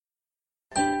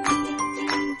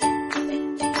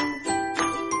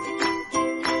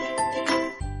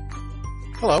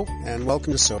Hello, and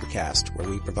welcome to Sobercast, where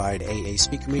we provide AA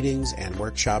speaker meetings and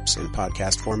workshops in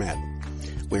podcast format.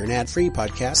 We're an ad-free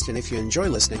podcast, and if you enjoy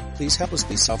listening, please help us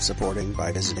be self-supporting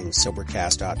by visiting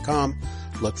Sobercast.com,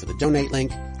 look for the donate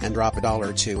link, and drop $1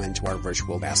 or $2 into our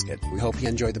virtual basket. We hope you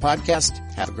enjoyed the podcast.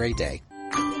 Have a great day.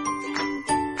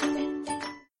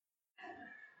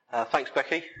 Thanks,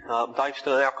 Becky. I'm Dave,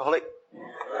 still an alcoholic.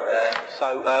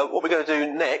 So what we're going to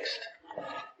do next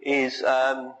is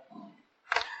I'm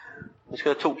just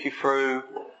going to talk you through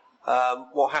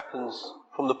what happens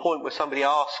from the point where somebody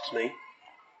asks me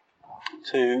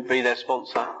to be their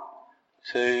sponsor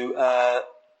to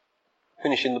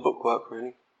finishing the bookwork,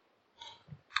 really.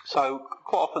 So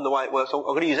quite often the way it works, I'm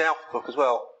going to use Alpha Book as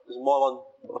well. Because my one,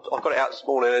 I got it out this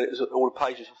morning and all the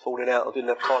pages were falling out. I didn't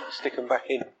have time to stick them back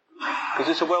in. Because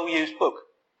it's a well-used book.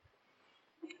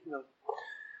 You know,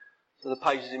 so the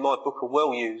pages in my book are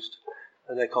well-used.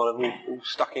 And they're kind of all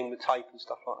stuck in with tape and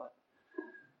stuff like that.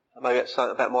 And maybe that's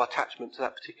something about my attachment to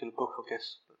that particular book, I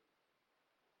guess. But,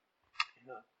 you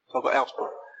know. So I've got Al's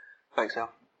book. Thanks, Al.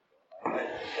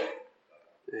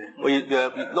 Yeah.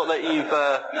 Well, not that you've...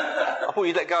 I thought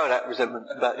you'd let go of that resentment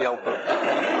about the old book.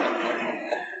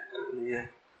 Yeah.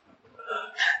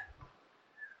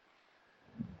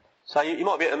 So you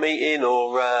might be at a meeting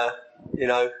or,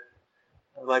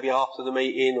 maybe after the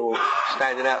meeting or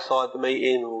standing outside the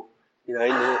meeting or,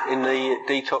 in the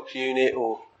detox unit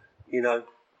or,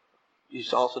 you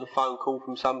just answer the phone call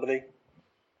from somebody.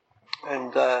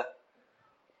 And quite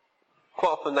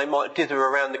often they might dither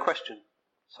around the question.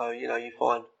 So, you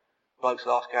find blokes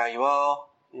will ask how you are,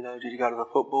 did you go to the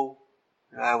football?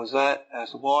 How was that?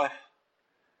 How's the wife?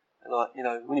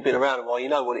 And when you've been around a while, you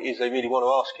know what it is they really want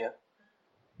to ask you.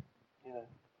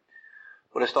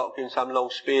 When they start doing some long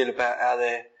spiel about how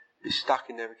they're stuck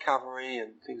in their recovery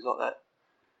and things like that.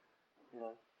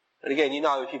 And again,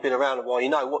 if you've been around a while, you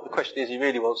know what the question is he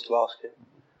really wants to ask you.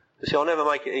 But see, I'll never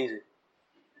make it easy.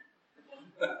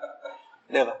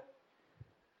 Never.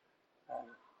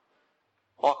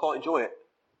 I can't enjoy it.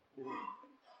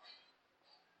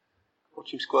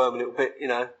 Watch him squirm a little bit,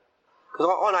 because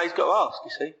I know he's got to ask,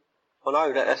 you see. I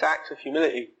know that that's an act of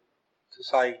humility to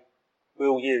say,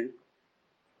 will you?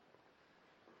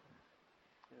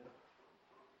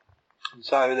 And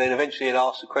so then eventually he'll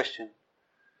ask the question.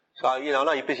 So, I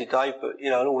know you're busy, Dave, but,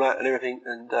 and all that and everything,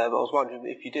 and but I was wondering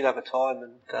if you did have a time,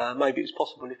 and maybe it's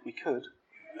possible if we could,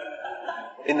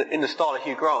 in the style of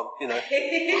Hugh Grant,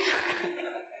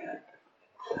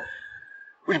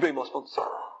 would you be my sponsor?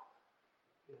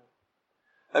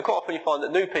 And quite often you find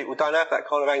that new people don't have that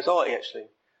kind of anxiety, actually.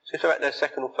 So if they're at their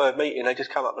second or third meeting, they just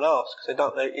come up and ask,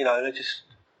 because they're just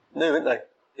new, aren't they?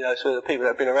 So the people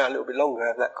that have been around a little bit longer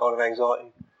have that kind of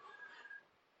anxiety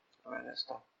around that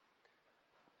stuff.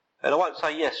 And I won't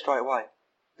say yes straight away.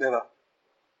 Never.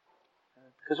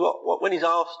 Because when he's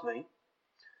asked me,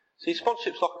 see,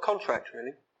 sponsorship's like a contract,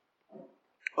 really.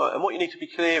 Right, and what you need to be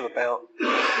clear about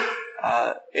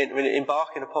in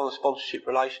embarking upon a sponsorship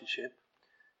relationship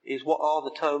is what are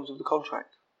the terms of the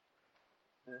contract.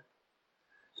 Yeah.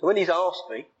 So when he's asked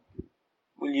me,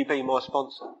 will you be my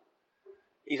sponsor?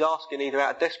 He's asking either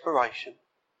out of desperation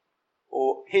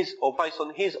or based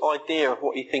on his idea of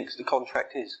what he thinks the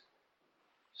contract is.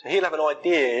 So he'll have an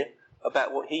idea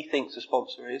about what he thinks a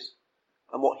sponsor is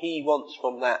and what he wants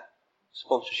from that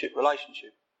sponsorship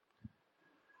relationship.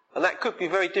 And that could be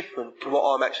very different to what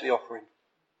I'm actually offering.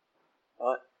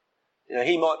 Right?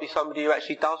 He might be somebody who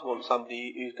actually does want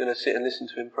somebody who's going to sit and listen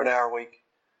to him for an hour a week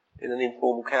in an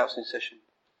informal counselling session.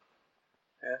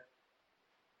 Yeah?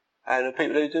 And the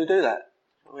people who do that.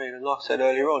 I mean, like I said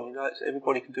earlier on,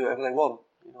 everybody can do whatever they want.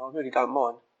 I really don't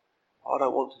mind. I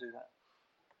don't want to do that.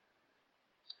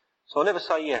 So I never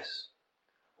say yes.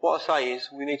 What I say is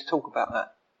we need to talk about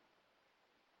that.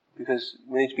 Because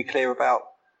we need to be clear about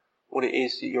what it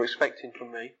is that you're expecting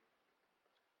from me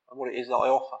and what it is that I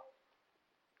offer.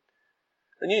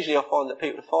 And usually I find that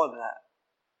people are fine with that.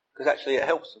 Because actually it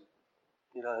helps them.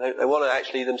 They want to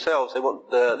actually themselves, they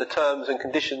want the terms and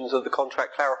conditions of the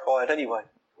contract clarified anyway.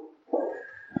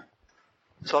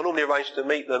 So I normally arrange to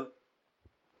meet them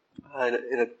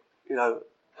in a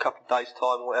couple of days'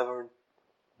 time or whatever, and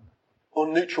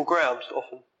on neutral grounds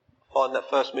often. I find that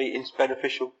first meeting's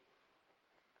beneficial.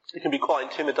 It can be quite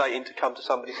intimidating to come to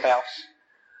somebody's house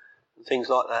and things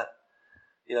like that.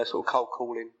 Sort of cold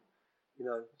calling,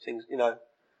 things,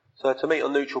 So to meet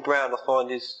on neutral ground I find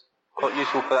is quite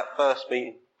useful for that first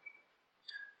meeting.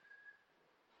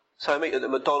 So I meet at the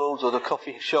McDonald's or the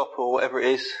coffee shop or whatever it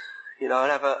is,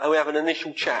 and we have an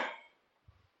initial chat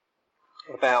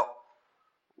about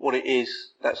what it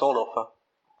is that's on offer.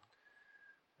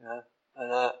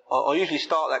 And I usually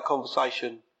start that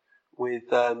conversation with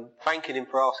thanking him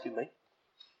for asking me.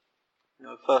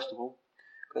 First of all,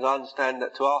 because I understand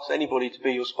that to ask anybody to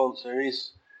be your sponsor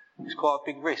is quite a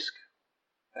big risk,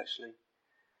 actually.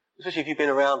 Especially if you've been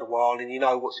around a while and you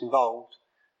know what's involved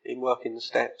in working the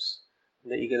steps,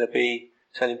 and that you're going to be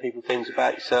telling people things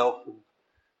about yourself and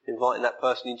inviting that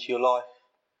person into your life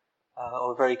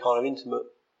on a very kind of intimate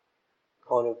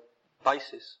kind of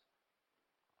basis.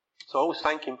 So I always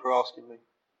thank him for asking me.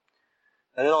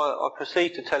 And then I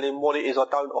proceed to tell him what it is I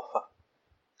don't offer,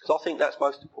 because I think that's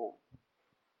most important,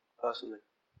 personally.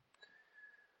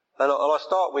 And I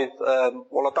start with, I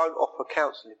don't offer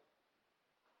counselling.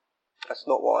 That's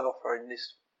not what I offer in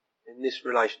this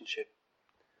relationship.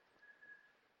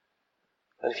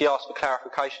 And if you ask for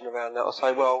clarification around that, I'll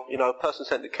say,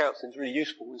 person-centred counselling is really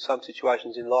useful in some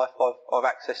situations in life. I've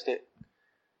accessed it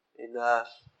in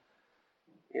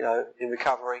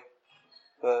recovery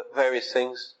for various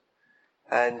things,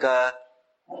 and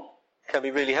can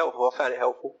be really helpful. I found it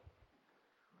helpful.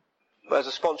 But as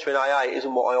a sponsor in AA, it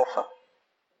isn't what I offer.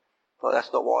 Like,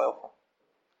 that's not what I offer.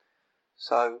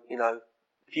 So,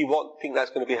 if you think that's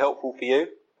going to be helpful for you,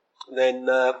 then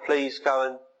please go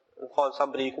and find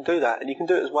somebody who can do that. And you can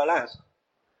do it as well as.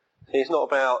 See, it's not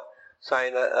about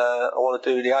saying that I want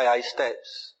to do the AA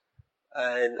steps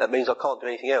and that means I can't do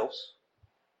anything else.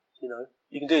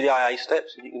 You can do the AA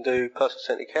steps, and you can do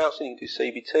person-centred counselling, you can do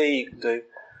CBT, you can do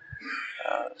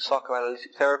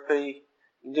psychoanalytic therapy,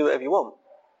 you can do whatever you want.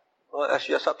 Well,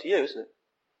 actually, that's up to you, isn't it?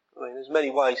 I mean, there's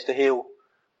many ways to heal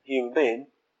a human being,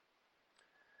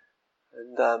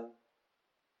 and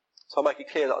so I make it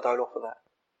clear that I don't offer that.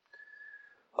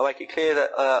 I make it clear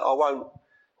that I won't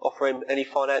offer him any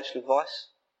financial advice.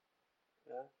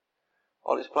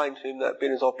 I'll explain to him that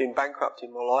being as I've been bankrupt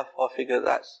in my life, I figure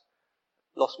that's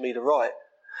lost me the right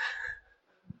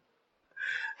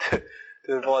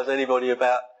to advise anybody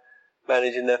about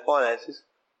managing their finances.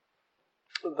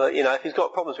 But, if he's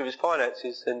got problems with his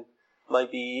finances, then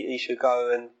maybe he should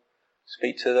go and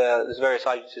speak to there's various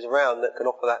agencies around that can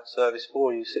offer that service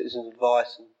for you, Citizens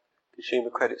Advice and Consumer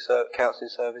Credit Counselling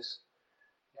Service.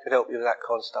 It could help you with that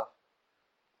kind of stuff.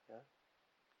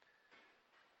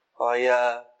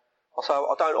 I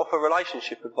don't offer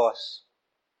relationship advice.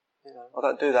 I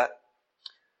don't do that.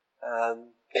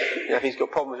 If he's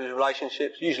got problems with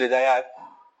relationships, usually they have.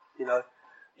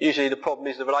 Usually the problem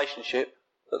is the relationship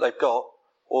that they've got,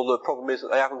 or the problem is that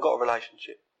they haven't got a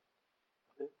relationship.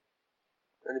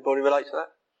 Anybody relate to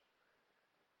that?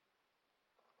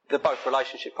 They're both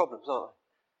relationship problems, aren't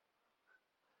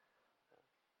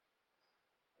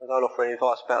they? I don't offer any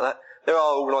advice about that. There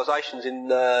are organisations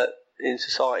in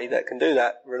society that can do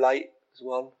that. Relate as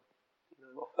one.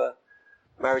 Offer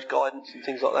marriage guidance and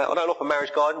things like that. I don't offer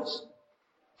marriage guidance.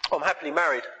 I'm happily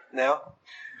married now.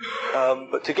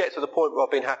 But to get to the point where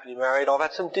I've been happily married, I've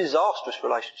had some disastrous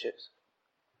relationships.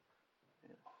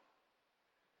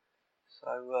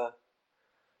 So,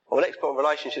 I'm an expert on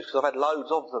relationships because I've had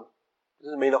loads of them. It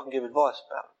doesn't mean I can give advice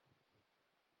about them.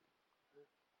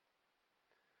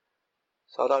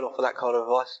 So I don't offer that kind of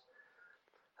advice.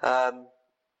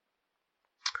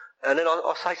 And then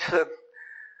I say to them,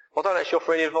 I don't actually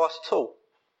offer any advice at all.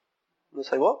 And they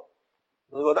say, what?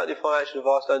 I say, well, I don't do financial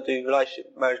advice, I don't do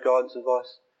relationship, marriage guidance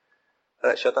advice.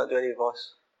 And actually I don't do any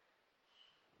advice.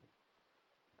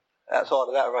 Outside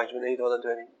of that arrangement either, I don't do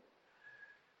any.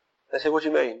 They say, what do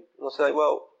you mean? And I say,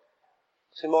 well,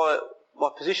 my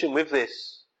position with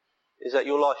this is that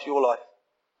your life's your life.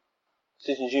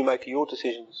 Decisions you make are your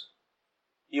decisions.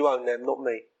 You own them, not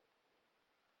me.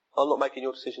 I'm not making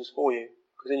your decisions for you,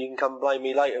 because then you can come and blame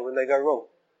me later when they go wrong.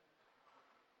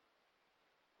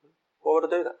 Why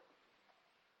would I do that?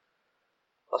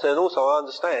 I said, and also I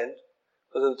understand,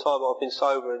 because of the time I've been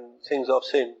sober and things I've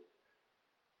seen,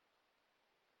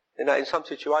 in that in some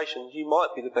situations you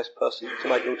might be the best person to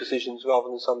make your decisions rather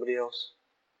than somebody else.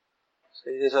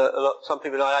 See, there's a lot. Some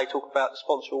people in AA talk about the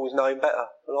sponsor always knowing better,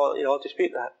 and I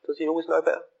dispute that. Does he always know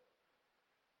better?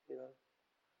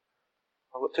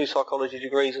 I've got 2 psychology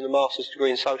degrees and a master's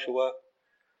degree in social work,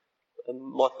 and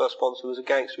my first sponsor was a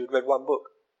gangster who'd read 1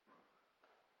 book.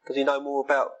 Does he know more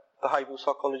about behavioural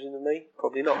psychology than me?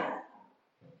 Probably not.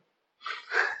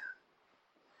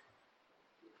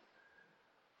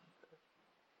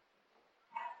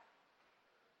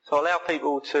 So I allow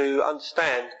people to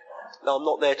understand that I'm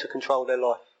not there to control their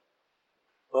life.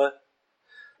 Right?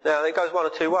 Now, it goes one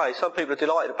of 2 ways. Some people are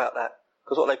delighted about that,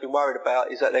 because what they've been worried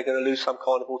about is that they're going to lose some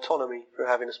kind of autonomy through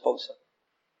having a sponsor.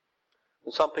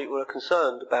 And some people are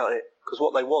concerned about it, because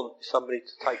what they want is somebody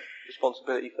to take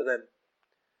responsibility for them.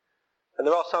 And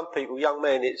there are some people, young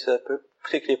men, it's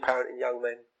particularly apparent in young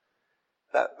men,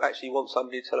 that actually want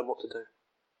somebody to tell them what to do.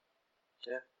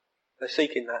 Yeah? They're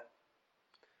seeking that.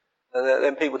 And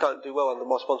then people don't do well under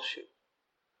my sponsorship.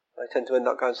 They tend to end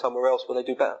up going somewhere else where they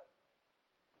do better.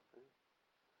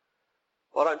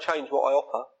 I don't change what I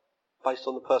offer based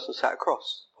on the person sat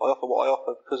across. I offer what I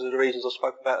offer because of the reasons I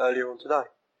spoke about earlier on today.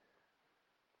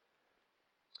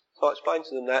 So I explain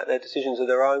to them that their decisions are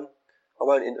their own. I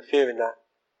won't interfere in that.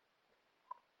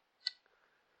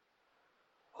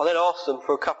 I then ask them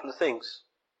for a couple of things.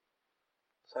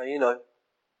 So,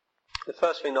 the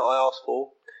first thing that I ask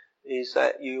for is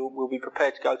that you will be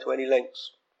prepared to go to any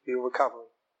lengths for your recovery.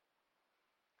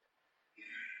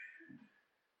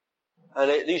 And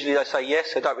usually they say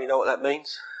yes. They don't really know what that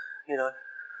means.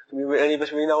 Do any of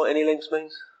us really know what any lengths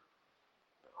means?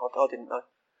 I didn't know.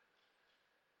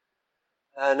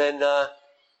 And then I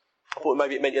thought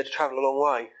maybe it meant you had to travel a long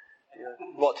way,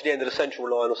 right to the end of the Central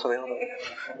Line or something like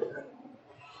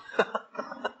that.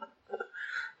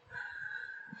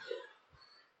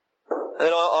 And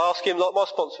then I asked him, like my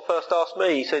sponsor first asked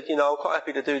me, he said, I'm quite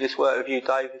happy to do this work with you,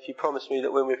 Dave, if you promise me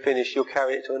that when we're finished you'll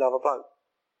carry it to another bloke.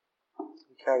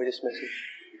 Carry this message.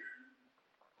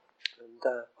 And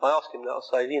I asked him that, I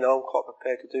say, I'm quite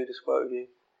prepared to do this work with you.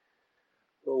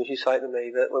 As long as you say to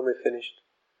me that when we're finished,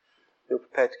 you're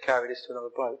prepared to carry this to another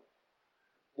bloke.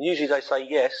 And usually they say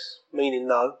yes, meaning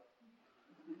no,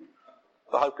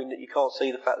 but hoping that you can't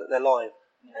see the fact that they're lying.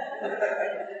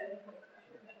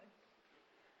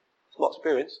 It's my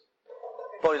experience.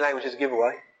 Body language is a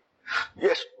giveaway.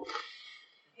 Yes.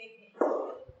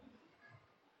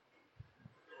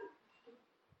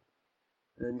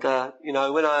 And,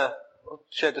 when I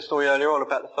shared the story earlier on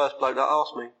about the first bloke that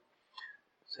asked me,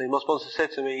 so my sponsor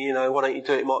said to me, why don't you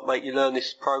do it? It might make you learn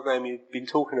this program you've been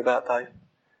talking about, Dave.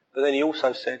 But then he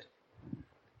also said, do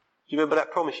you remember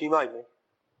that promise you made me?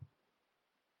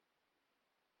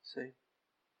 See?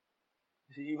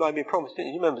 He said, you made me a promise, didn't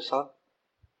you? You remember, son?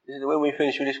 He said, when we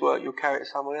finish with this work, you'll carry it to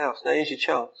someone else. Now here's your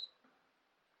chance.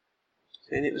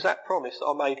 See, and it was that promise that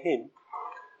I made him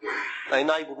that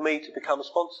enabled me to become a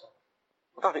sponsor.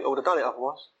 I don't think I would have done it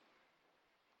otherwise.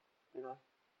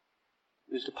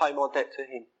 It was to pay my debt to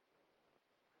him.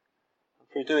 And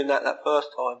through doing that first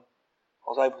time, I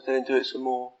was able to then do it some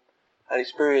more and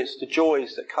experience the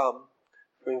joys that come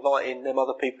from inviting them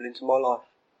other people into my life.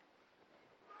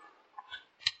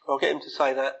 I'll get him to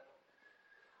say that.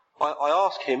 I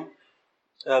ask him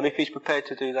if he's prepared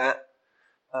to do that.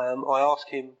 I ask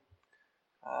him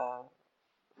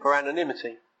for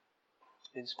anonymity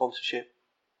in sponsorship.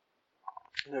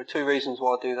 And there are two reasons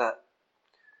why I do that.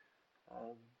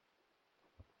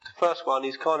 The first one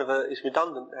is it's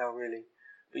redundant now really.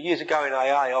 But years ago in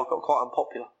AA I got quite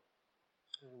unpopular.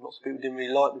 Lots of people didn't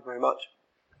really like me very much.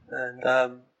 And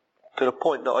to the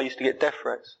point that I used to get death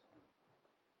threats.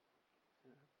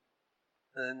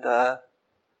 And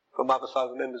from other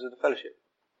sober members of the fellowship.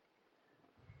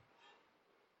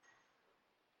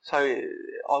 So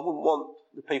I wouldn't want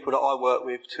the people that I work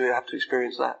with to have to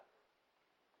experience that.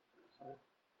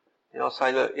 I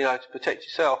say, look, to protect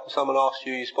yourself, if someone asks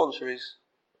you who your sponsor is,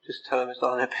 just tell them it's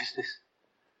none of their business.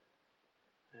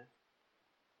 Yeah.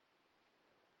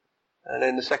 And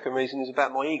then the second reason is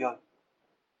about my ego.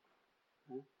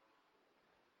 Yeah.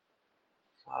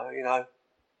 So,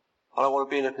 I don't want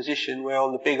to be in a position where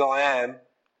I'm the big I am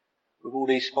with all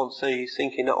these sponsees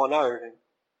thinking that I know everything.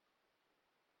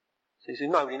 So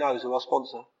nobody knows who I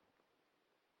sponsor.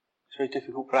 It's very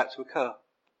difficult for that to occur.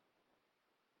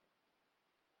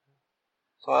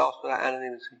 So I ask for that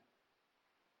anonymity.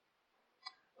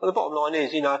 But the bottom line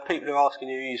is, if people are asking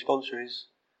you who your sponsor is,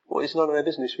 well, it's none of their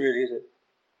business really, is it?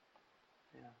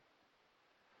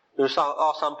 There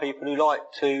are some people who like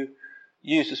to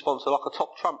use the sponsor like a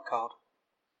top trump card.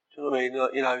 Do you know what I mean?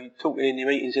 You're talking in your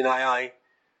meetings in AA,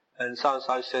 and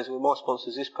so-and-so says, well, my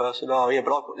sponsor's this person. Oh, yeah,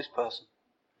 but I've got this person.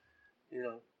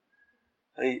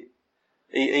 And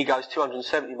he goes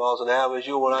 270 miles an hour, whereas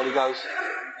your one only goes...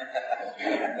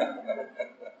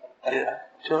 Yeah.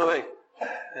 Do you know what I mean?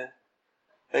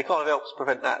 Yeah. It kind of helps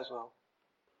prevent that as well.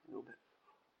 A little bit.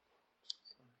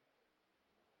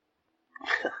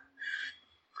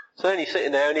 So then he's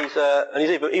sitting there and he's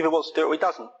either wants to do it or he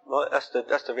doesn't. Right? That's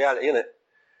the reality, isn't it?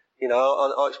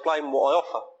 I explain what I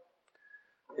offer.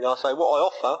 I say what I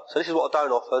offer, so this is what I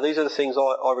don't offer, these are the things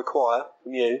I require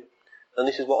from you, and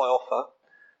this is what I offer.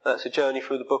 That's a journey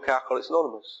through the book Alcoholics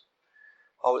Anonymous.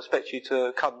 I would expect you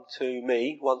to come to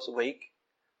me once a week,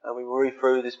 and we will read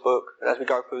through this book, and as we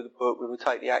go through the book, we will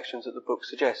take the actions that the book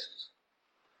suggests.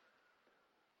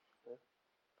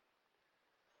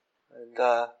 And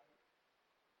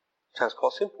sounds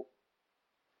quite simple.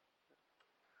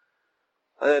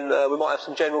 And then we might have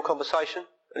some general conversation,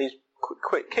 and he's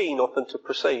keen often to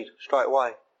proceed straight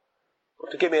away. Or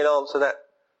to give me an answer that,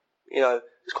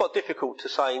 it's quite difficult to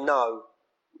say no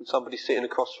when somebody's sitting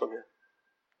across from you.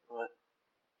 Right?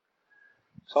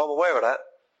 So I'm aware of that.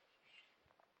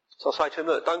 So I say to him,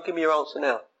 look, don't give me your answer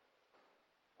now.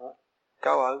 Right?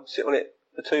 Go home, sit on it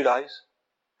for 2 days,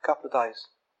 a couple of days,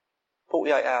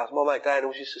 48 hours. My mate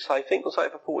Daniel used to say, think on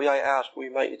something for 48 hours before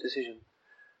you make your decision.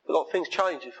 A lot of things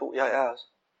change in 48 hours.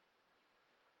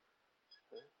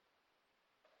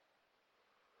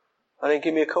 And then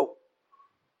give me a call.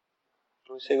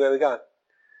 We'll see where we go.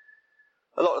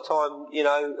 A lot of the time,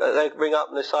 they ring up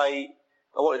and they say,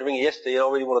 I wanted to ring you yesterday and I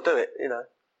really want to do it,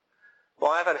 But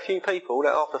I have had a few people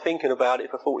that after thinking about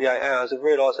it for 48 hours have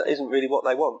realised that isn't really what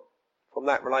they want from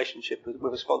that relationship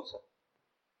with a sponsor.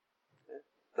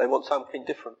 They want something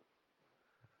different.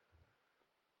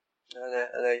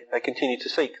 And they continue to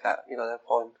seek that, they'll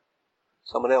find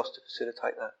someone else to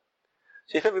facilitate that.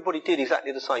 So if everybody did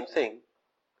exactly the same thing,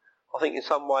 I think in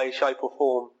some way, shape or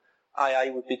form,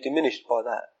 AA would be diminished by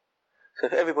that. So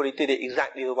if everybody did it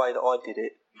exactly the way that I did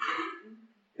it,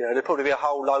 there'd probably be a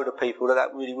whole load of people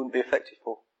that really wouldn't be effective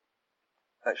for,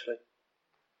 actually.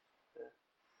 Yeah.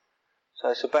 So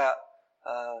it's about,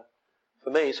 for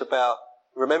me, it's about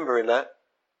remembering that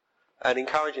and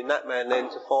encouraging that man then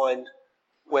to find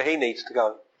where he needs to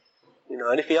go.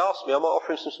 And if he asks me, I might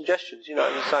offer him some suggestions. He's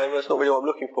saying, well, that's not really what I'm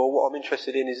looking for. What I'm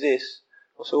interested in is this.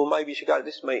 I said, well, maybe you should go to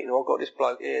this meeting, or I've got this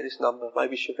bloke here, this number,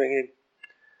 maybe you should ring him.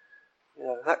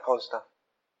 That kind of stuff.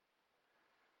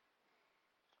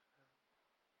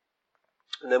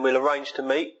 And then we'll arrange to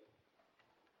meet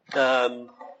the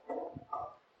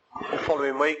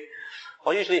following week.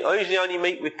 I usually only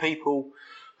meet with people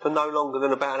for no longer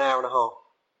than about an hour and a half.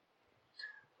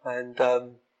 And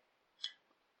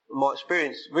my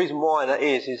experience, the reason why that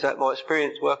is that my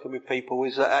experience working with people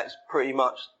is that that's pretty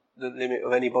much the limit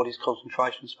of anybody's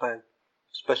concentration span,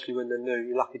 especially when they're new.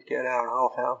 You're lucky to get an hour and a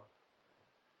half out.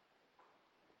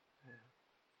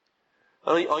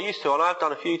 I used to, and I've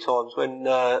done a few times when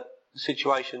the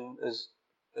situation has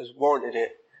warranted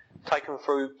it, taken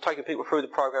people through the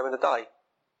program in a day.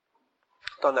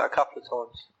 I've done that a couple of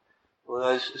times. Well,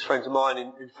 there's friends of mine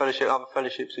in fellowship, other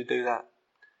fellowships who do that.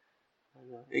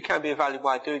 It can be a valid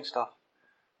way of doing stuff.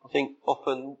 I think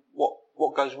often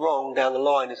what goes wrong down the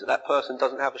line is that person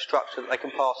doesn't have a structure that they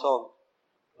can pass on,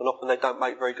 and often they don't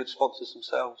make very good sponsors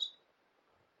themselves.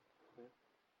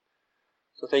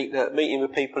 So I think that meeting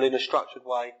with people in a structured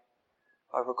way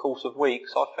over a course of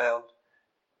weeks, I found,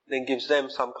 then gives them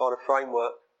some kind of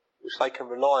framework which they can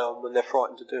rely on when they're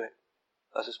frightened to do it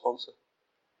as a sponsor.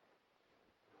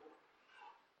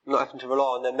 Not having to rely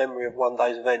on their memory of one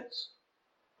day's events.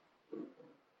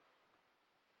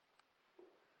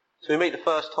 So we meet the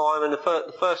first time, and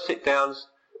the first sit-downs,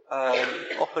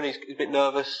 often he's a bit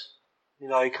nervous.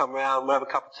 You come round, we'll have a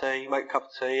cup of tea, make a cup of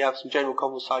tea, have some general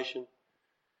conversation.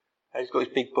 He's got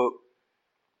his big book.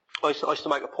 I used to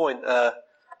make a point, I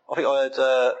think I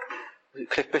heard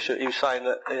Cliff Bishop, he was saying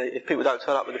that if people don't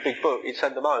turn up with a big book, he'd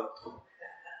send them home.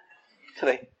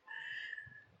 Didn't he?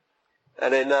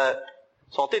 And then,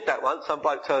 so I did that once. Some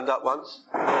bloke turned up once.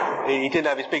 He didn't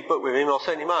have his big book with him, and I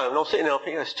sent him home. And I was sitting there, I'm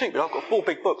thinking, that's stupid, I've got 4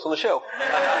 big books on the shelf.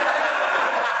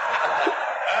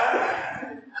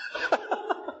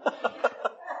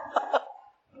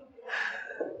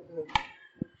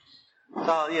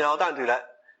 So, I don't do that.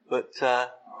 But, I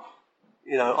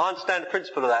understand the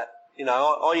principle of that.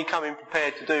 Are you coming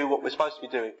prepared to do what we're supposed to be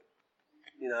doing?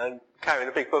 Carrying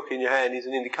a big book in your hand is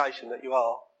an indication that you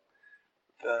are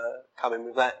coming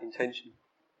with that intention.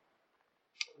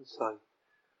 So,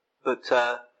 but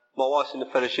my wife's in the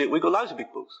fellowship. We've got loads of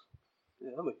big books,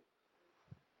 haven't we?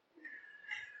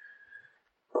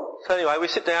 So anyway, we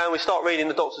sit down, we start reading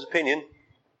the doctor's opinion,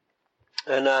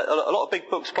 and a lot of big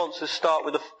book sponsors start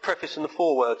with the preface and the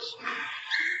forewords.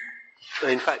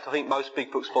 In fact, I think most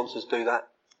big book sponsors do that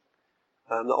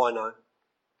I know.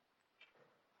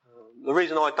 The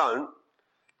reason I don't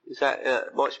is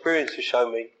that my experience has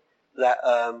shown me that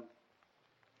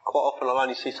quite often I'll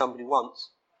only see somebody once,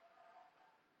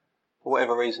 for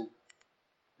whatever reason.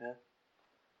 Yeah.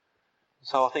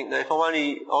 So I think that if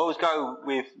I always go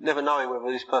with never knowing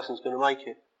whether this person's going to make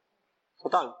it. So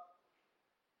I don't.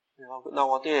 I've got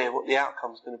no idea what the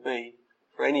outcome's going to be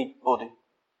for anybody.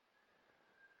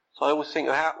 So I always think,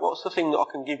 what's the thing that I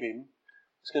can give him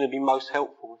that's going to be most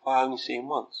helpful if I only see him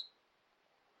once?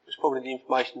 It's probably the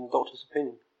information in the doctor's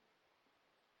opinion.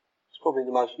 It's probably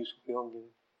the most useful thing I'm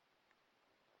giving.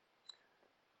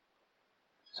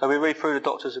 So we read through the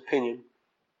doctor's opinion,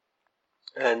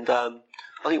 and I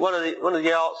think one of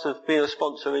the arts of being a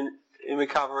sponsor in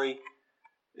recovery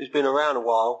who's been around a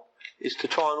while is to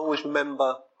try and always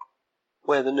remember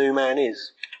where the new man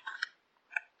is.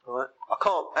 Right? I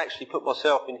can't actually put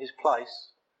myself in his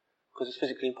place because it's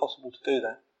physically impossible to do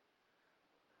that.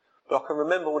 But I can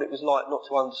remember what it was like not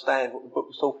to understand what the book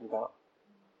was talking about.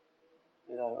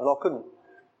 And I couldn't.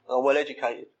 I'm well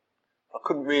educated. I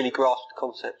couldn't really grasp the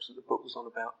concepts that the book was on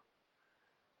about.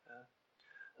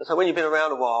 And so when you've been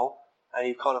around a while and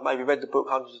you've kind of maybe read the book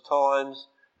hundreds of times,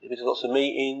 you've been to lots of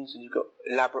meetings and you've got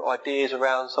elaborate ideas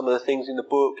around some of the things in the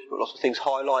book, you've got lots of things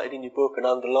highlighted in your book and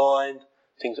underlined,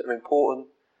 things that are important,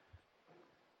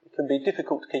 it can be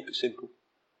difficult to keep it simple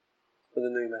for the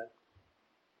new man.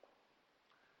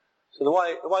 So the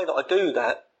way that I do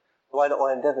that, the way that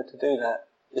I endeavour to do that,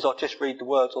 is I just read the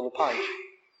words on the page.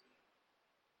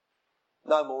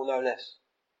 No more, no less.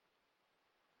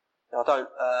 Now, I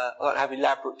don't have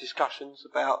elaborate discussions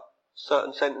about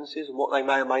certain sentences and what they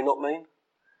may or may not mean.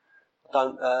 I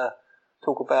don't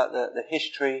talk about the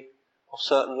history of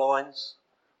certain lines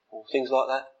or things like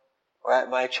that, or how it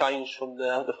may have changed from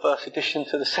the first edition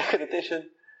to the second edition,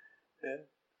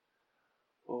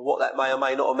 or what that may or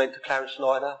may not have meant to Clarence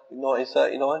Snyder in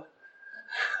 1939.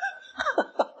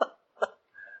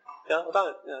 I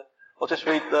don't. I'll just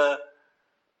read the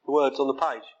words on the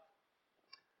page,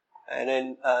 and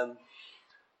then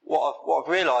what I've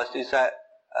realised is that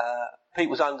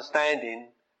people's understanding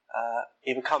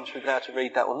either comes from how to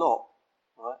read that or not.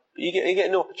 Right? But you get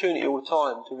an opportunity all the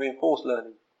time to reinforce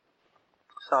learning.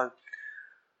 So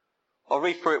I'll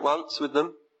read through it once with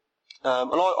them,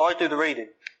 and I do the reading.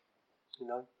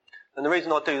 And the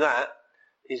reason I do that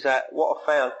is that what I've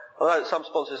found, I know that some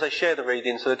sponsors, they share the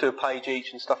reading, so they do a page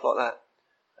each and stuff like that.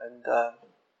 And,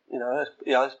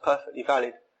 it's perfectly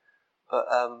valid. But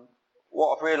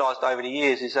what I've realised over the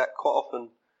years is that quite often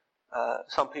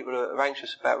some people are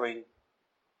anxious about reading.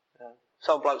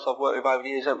 Some blokes I've worked with over the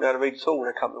years haven't been able to read at all when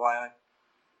they come to AA.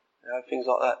 Things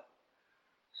like that.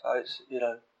 So it's,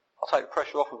 I'll take the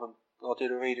pressure off of them and I'll do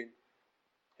the reading.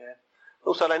 Yeah.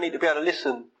 Also, they need to be able to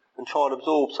listen and try and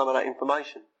absorb some of that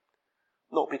information.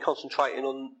 Not be concentrating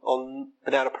on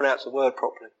being able to pronounce a word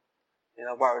properly.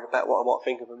 Worried about what I might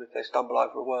think of them if they stumble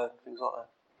over a word and things like that.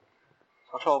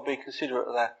 So I try and be considerate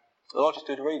of that. And I just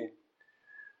do the reading.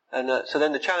 And so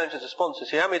then the challenge as a sponsor,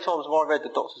 see, how many times have I read the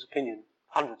doctor's opinion?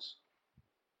 Hundreds.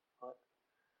 Right?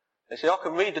 They say, I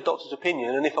can read the doctor's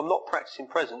opinion, and if I'm not practising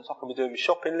presence, I can be doing my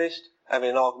shopping list, having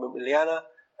an argument with Leanna,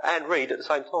 and read at the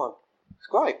same time. It's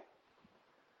great.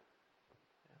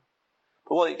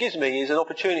 But what it gives me is an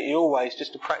opportunity always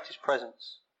just to practice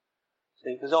presence.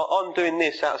 See, because I'm doing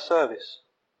this out of service.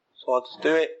 So I just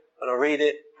do it, and I read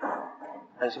it,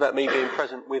 and it's about me being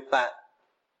present with that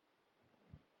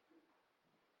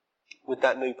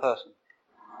new person.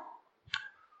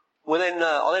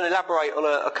 I'll then elaborate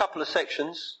on a couple of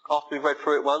sections after we've read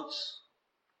through it once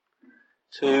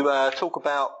to talk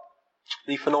about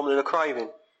the phenomenon of craving.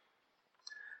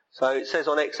 So it says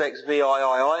on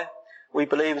XXVIII, we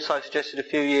believe, and so suggested a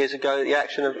few years ago, that the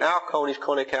action of alcohol in his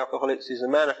chronic alcoholics is a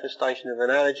manifestation of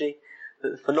an allergy,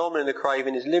 that the phenomenon of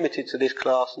craving is limited to this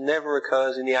class and never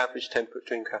occurs in the average temperate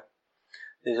drinker.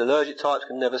 These allergic types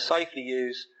can never safely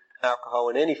use alcohol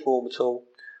in any form at all.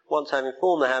 Once having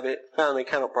formed the habit, found they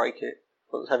cannot break it.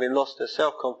 Once having lost their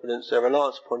self-confidence, their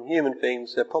reliance upon human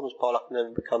things, their problems pile up and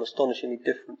then become astonishingly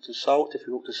difficult to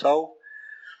solve.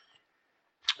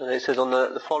 And it says on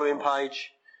the following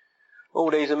page, all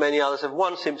these and many others have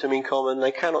one symptom in common: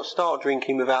 they cannot start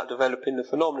drinking without developing the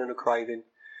phenomenon of craving.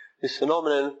 This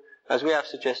phenomenon, as we have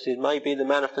suggested, may be the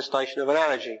manifestation of an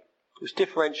allergy, which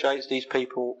differentiates these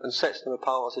people and sets them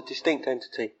apart as a distinct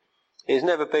entity. It has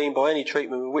never been, by any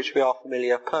treatment with which we are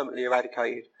familiar, permanently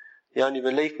eradicated. The only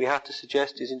relief we have to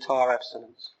suggest is entire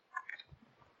abstinence.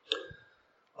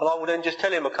 And I will then just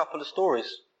tell him a couple of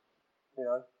stories.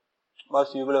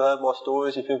 Most of you will have heard my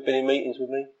stories if you've been in meetings with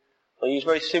me. I use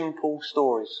very simple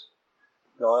stories.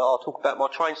 I'll talk about my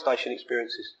train station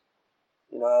experiences.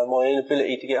 My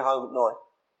inability to get home at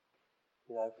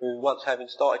night. Through once having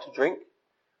started to drink,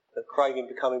 the craving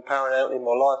becoming paramount in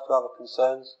my life to other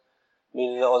concerns,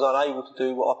 meaning that I was unable to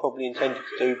do what I probably intended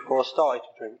to do before I started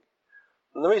to drink.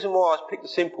 And the reason why I picked the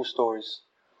simple stories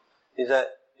is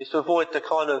to avoid the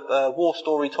kind of war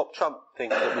story top trump thing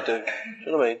that we do. Do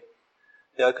you know what I mean?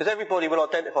 Because everybody will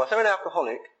identify. If they're an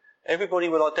alcoholic, everybody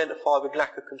will identify with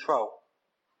lack of control.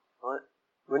 Right?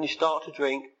 When you start to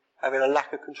drink, having a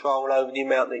lack of control over the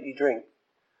amount that you drink.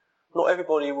 Not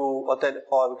everybody will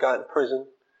identify with going to prison,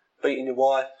 beating your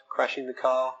wife, crashing the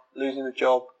car, losing the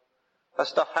job. That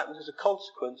stuff happens as a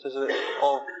consequence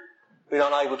of being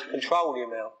unable to control the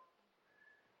amount.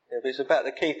 But it's about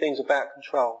the key things about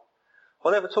control.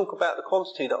 I never talk about the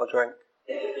quantity that I drank,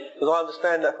 because I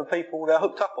understand that for people, they're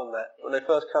hooked up on that when they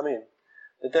first come in.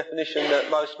 The definition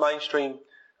that most mainstream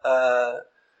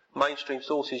mainstream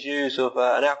sources use of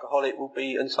an alcoholic will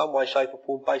be in some way, shape or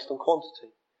form based on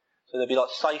quantity. So there'll be like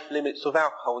safe limits of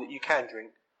alcohol that you can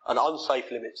drink and unsafe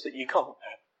limits that you can't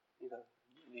have. You know,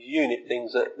 these unit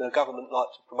things that the government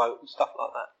like to promote and stuff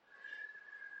like that.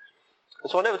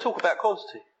 And so I never talk about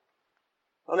quantity.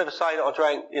 I never say that I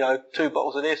drank, 2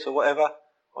 bottles of this or whatever.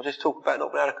 I just talk about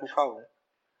not being able to control it.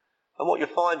 And what you'll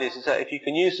find is that if you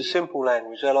can use the simple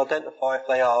language, they'll identify if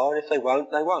they are, and if they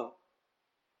won't, they won't.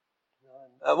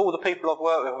 Of all the people I've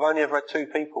worked with, I've only ever had 2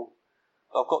 people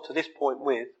that I've got to this point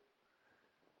with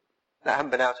that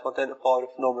haven't been able to identify the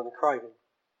phenomenon of craving.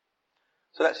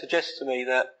 So that suggests to me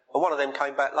that, and one of them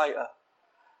came back later,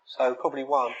 so probably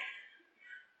one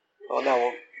that I know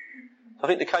of. I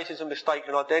think the cases of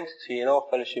mistaken identity in our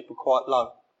fellowship are quite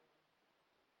low.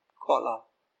 Quite low.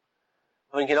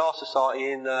 I think in our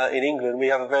society in England we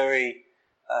have a very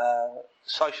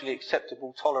socially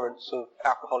acceptable tolerance of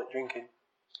alcoholic drinking.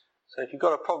 So if you've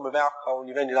got a problem with alcohol and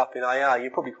you've ended up in AA,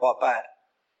 you're probably quite bad.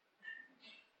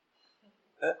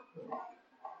 Yeah?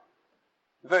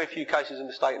 Very few cases of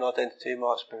mistaken identity in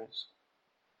my experience.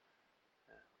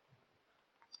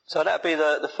 So that'll be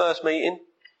the first meeting.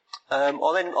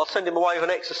 I'll send him away with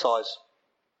an exercise,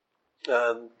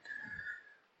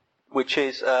 which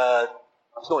is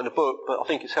it's not in the book, but I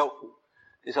think it's helpful.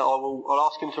 Is that I'll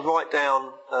ask him to write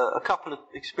down a couple of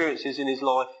experiences in his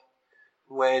life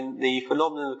when the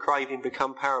phenomenon of craving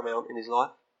become paramount in his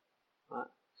life. Right?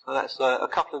 So that's a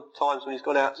couple of times when he's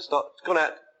gone out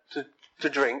to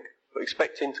drink, but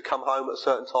expecting to come home at a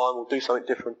certain time or do something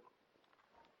different.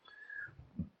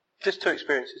 Just 2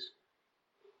 experiences.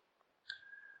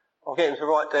 I'll get him to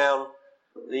write down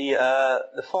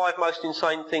the 5 most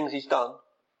insane things he's done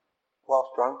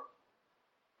whilst drunk.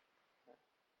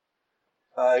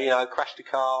 Crashed a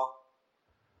car,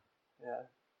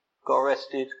 got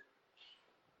arrested,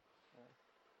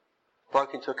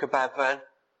 broke into a kebab van.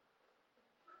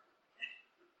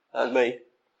 That was me.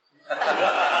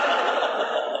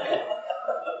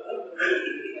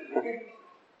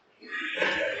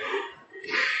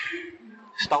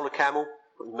 Stole a camel.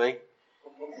 That was me.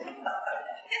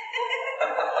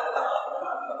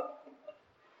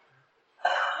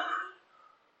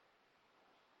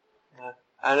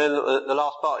 And then the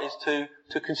last part is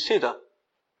to consider.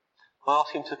 I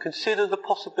ask him to consider the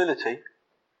possibility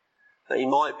that he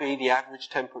might be the average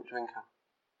temperate drinker.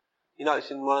 You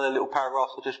notice in one of the little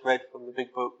paragraphs I just read from the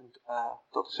big book,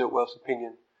 Dr. Silkworth's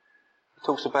opinion, it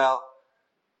talks about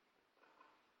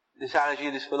this allergy,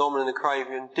 this phenomenon of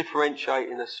craving,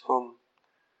 differentiating us from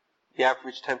the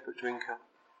average temperate drinker.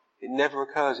 It never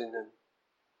occurs in them.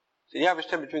 So the average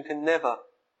temperate drinker never,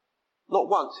 not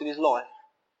once in his life,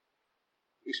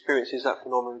 experiences that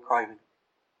phenomenon of craving.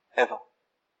 Ever.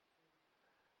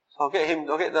 So I'll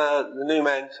get the new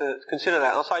man to consider that.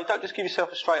 And I'll say, don't just give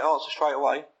yourself a straight answer straight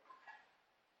away.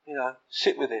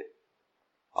 Sit with it.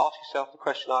 Ask yourself the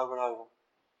question over and over.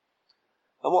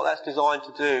 And what that's designed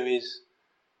to do is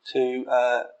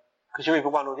because you're either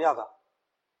one or the other.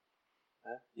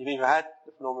 Yeah? You've either had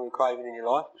the phenomenon of craving in your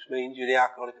life, which means you're the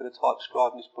alcoholic of the type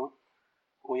described in this book,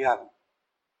 or you haven't.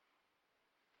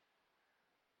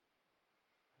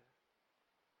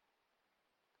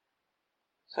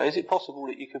 So is it possible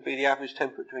that you could be the average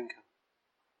temperate drinker?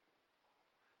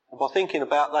 And by thinking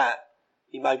about that,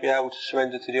 he may be able to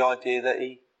surrender to the idea that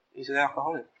he's an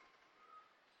alcoholic.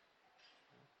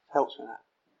 Helps with that.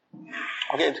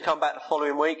 I'll get him to come back the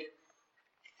following week,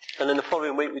 and then the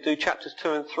following week we do chapters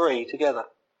 2 and 3 together.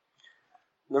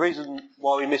 And the reason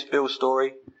why we missed Bill's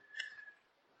story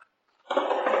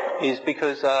is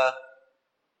because,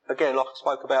 again, like I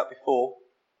spoke about before,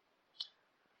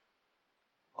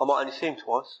 I might only see him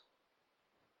twice.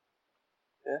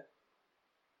 Yeah?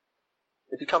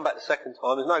 If you come back the second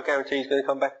time, there's no guarantee he's going to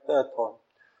come back the third time.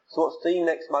 So what's the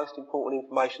next most important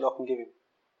information I can give him?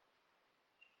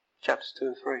 Chapters 2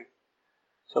 and 3.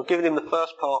 So I've given him the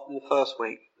first part in the first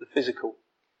week, the physical.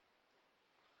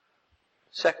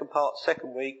 Second part,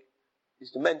 second week,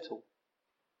 is the mental.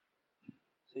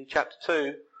 See, chapter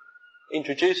 2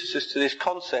 introduces us to this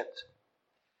concept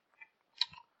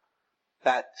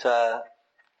that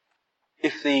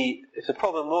if the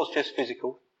problem was just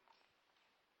physical,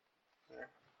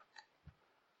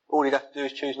 all he'd have to do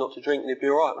is choose not to drink and he'd be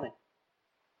alright, wouldn't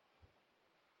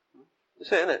he?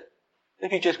 That's it, isn't it?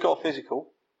 If you just got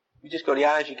physical, you just got the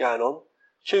allergy going on,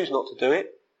 choose not to do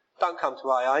it, don't come to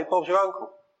AA, Bob's your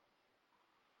uncle.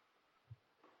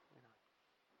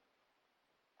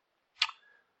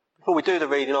 Before we do the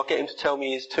reading, I'll get him to tell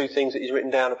me his 2 things that he's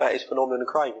written down about his phenomenon of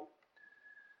craving.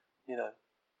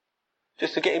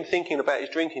 Just to get him thinking about his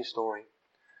drinking story.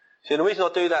 See, and the reason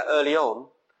I do that early on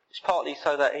It's partly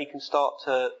so that he can start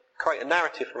to create a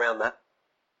narrative around that.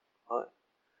 Right?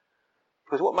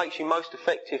 Because what makes you most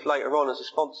effective later on as a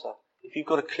sponsor, if you've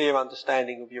got a clear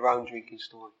understanding of your own drinking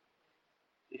story.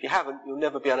 If you haven't, you'll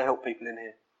never be able to help people in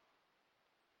here.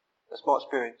 That's my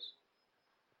experience.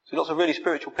 So lots of really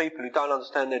spiritual people who don't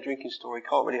understand their drinking story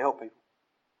can't really help people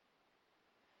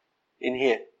in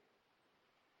here.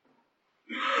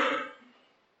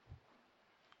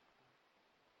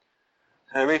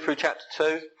 So I read through chapter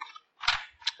 2,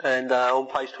 and on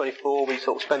page 24 we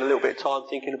sort of spend a little bit of time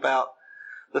thinking about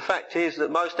the fact is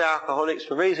that most alcoholics,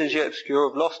 for reasons yet obscure,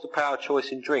 have lost the power of choice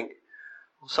in drink.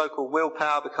 So-called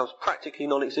willpower becomes practically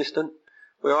non-existent.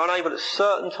 We are unable at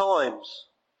certain times,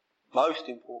 most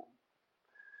important,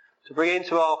 to bring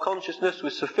into our consciousness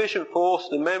with sufficient force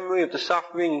the memory of the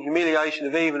suffering and humiliation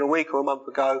of even a week or a month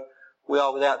ago. We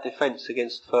are without defence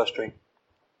against the first drink.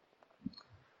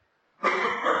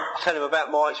 I'll tell him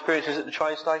about my experiences at the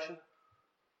train station.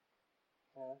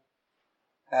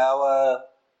 How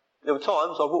there were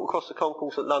times I walk across the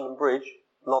concourse at London Bridge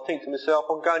and I think to myself,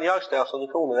 I'm going to the Oast House on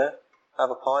the corner there,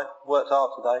 have a pint, worked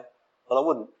hard today, and I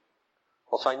wouldn't.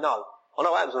 I'll say no. I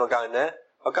know what happens when I go in there.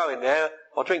 I go in there,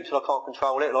 I drink till I can't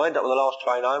control it, and I end up with the last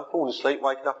train home, falling asleep,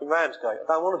 waking up in Ramsgate. I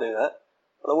don't want to do that,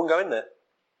 and I wouldn't go in there.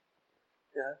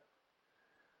 Yeah.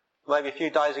 Maybe a few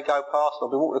days would go past, and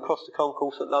I'll be walking across the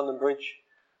concourse at London Bridge,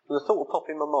 and the thought will pop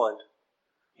in my mind.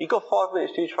 You've got 5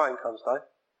 minutes till your train comes, Dave.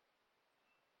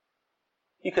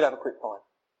 You could have a quick pint.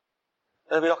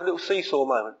 And it'll be like a little seesaw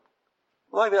moment.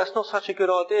 Maybe that's not such a good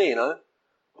idea, you know,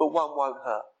 but one won't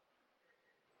hurt.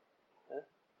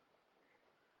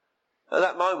 Yeah? At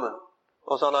that moment,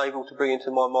 I was unable to bring into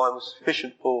my mind with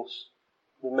sufficient force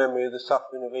the memory of the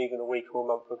suffering of even a week or a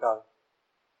month ago.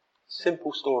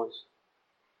 Simple stories.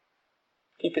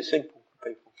 Keep it simple for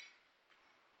people.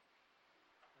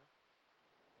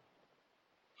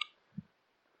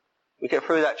 We get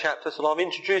through that chapter, so I've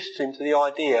introduced him to the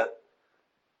idea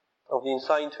of the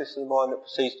insane twist of the mind that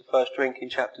precedes the first drink in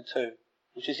chapter 2,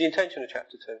 which is the intention of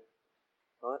chapter 2.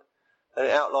 Right? And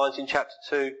it outlines in chapter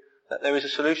 2 that there is a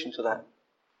solution to that.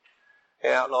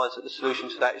 It outlines that the solution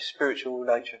to that is spiritual in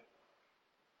nature.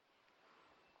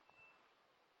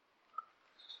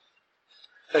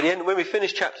 At the end, when we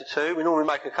finish chapter 2, we normally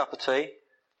make a cup of tea,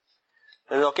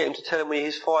 and I'll get him to tell me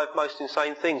his 5 most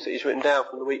insane things that he's written down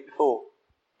from the week before.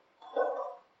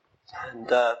 And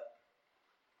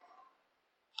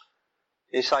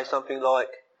he'll say something like,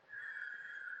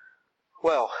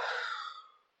 well,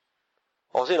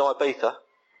 I was in Ibiza.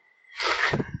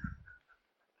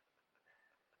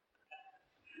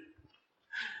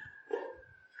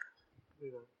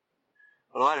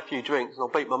 And I had a few drinks and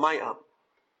I beat my mate up.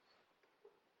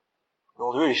 And I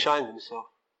was really ashamed of myself.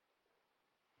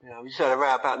 You know, we just had a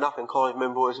row about nothing, can't even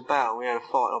remember what it was about. We had a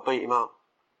fight and I beat him up.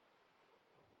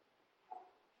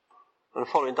 And the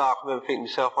following day I can remember thinking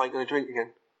to myself, I ain't going to drink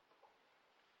again.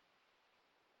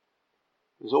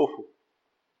 It was awful.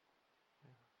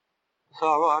 So,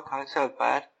 alright, okay, it sounds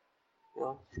bad. You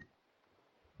know.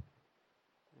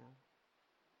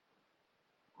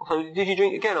 So, did you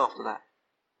drink again after that?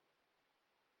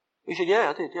 He said, yeah,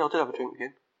 I did have a drink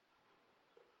again.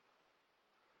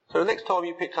 So the next time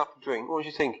you picked up a drink, what was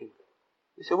you thinking?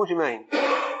 He said, what do you mean?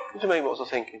 What do you mean, what was I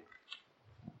thinking?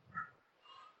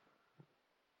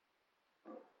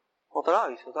 I don't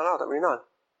know, he said, I don't really know.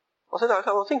 I said, no,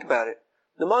 okay, well, think about it.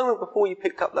 The moment before you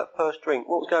picked up that first drink,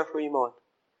 what was going through your mind?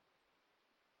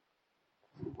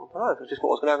 I don't know, it was just what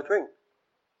I was going to have a drink.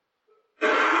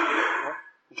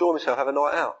 Enjoy myself, have a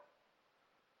night out.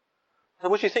 So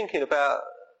was you thinking about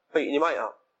beating your mate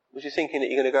up? Was you thinking that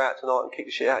you're going to go out tonight and kick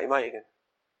the shit out of your mate again?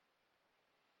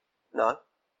 No.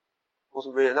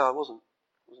 Wasn't really, no, it wasn't.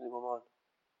 It wasn't in my mind.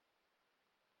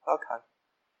 Okay.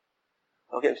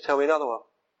 I'll get him to tell me another one.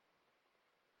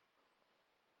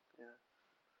 Yeah.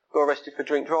 Got arrested for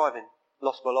drink driving.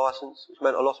 Lost my licence, which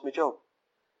meant I lost my job.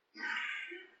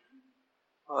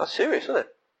 Oh, that's serious, isn't it?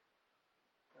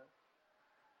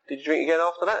 Did you drink again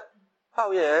after that?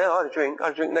 Oh yeah, I had a drink. I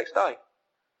had a drink the next day.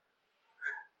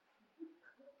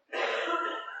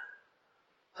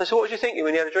 So what was you thinking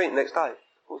when you had a drink the next day?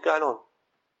 What was going on?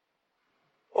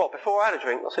 What, before I had a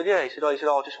drink? I said, yeah. He said, I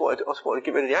just wanted to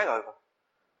get rid of the hangover.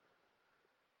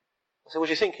 I said, was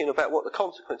you thinking about what the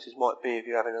consequences might be of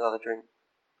you having another drink?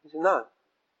 He said, no.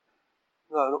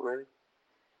 No, not really.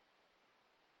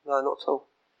 No, not at all.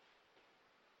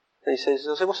 Then he says,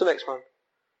 I said, what's the next one?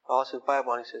 Oh, I said, bad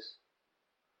one, he says.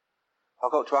 I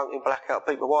got drunk in blackout,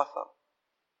 beat my wife up.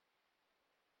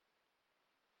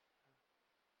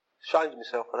 Ashamed of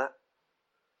myself for that.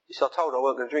 He said, I told her I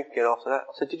weren't going to drink again after that.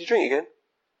 I said, did you drink again?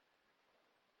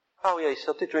 Oh yeah, he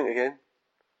said, I did drink again.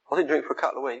 I didn't drink for a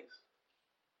couple of weeks.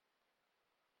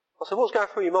 I said, what's going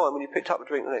through your mind when you picked up a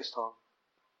drink the next time?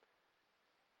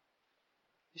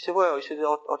 He said, I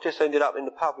just ended up in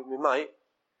the pub with my mate,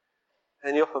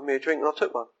 and he offered me a drink and I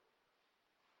took one.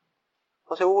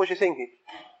 I said, what was you thinking?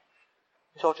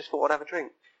 He said, I just thought I'd have a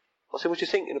drink. I said, was you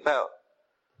thinking about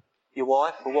your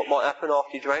wife or what might happen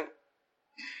after you drank?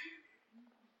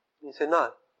 And he said,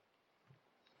 no.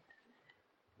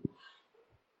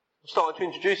 I started to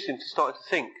introduce him to starting to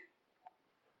think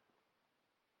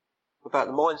about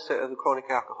the mindset of the chronic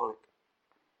alcoholic.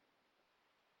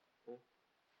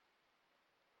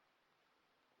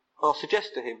 I'll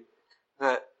suggest to him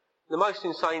that the most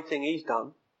insane thing he's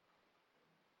done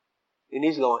in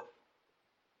his life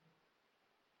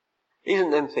isn't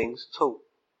them things at all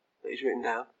that he's written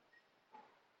down.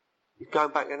 He's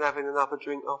going back and having another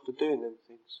drink after doing them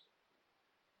things.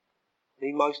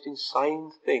 The most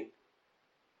insane thing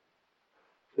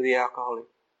for the alcoholic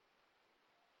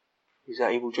is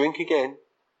that he will drink again,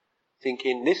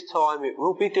 thinking this time it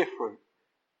will be different,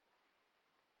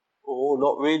 or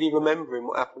not really remembering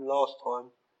what happened last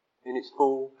time in its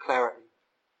full clarity.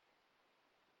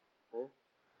 Yeah?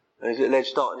 And his little head's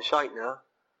starting to shake now.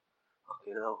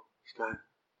 Fucking hell, he's going,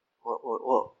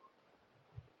 what?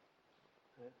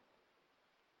 Yeah.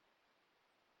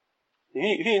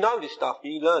 If you know this stuff,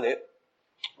 you learn it,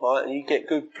 right, and you get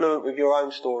good fluent with your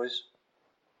own stories,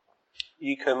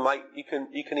 you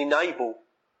can enable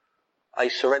a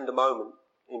surrender moment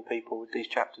in people with these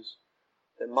chapters.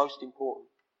 They're most important.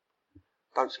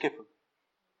 Don't skip them.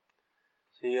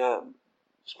 See,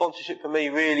 sponsorship for me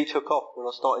really took off when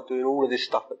I started doing all of this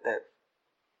stuff at depth.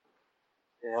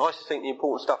 Yeah, I used to think the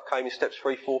important stuff came in steps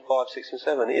 3, 4, 5, 6 and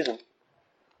 7. It isn't.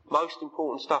 Most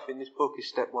important stuff in this book is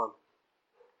step 1.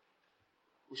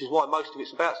 Which is why most of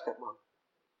it's about step 1.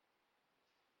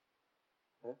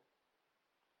 Yeah?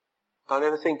 Don't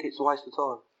ever think it's a waste of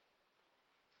time.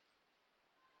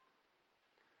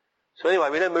 So anyway,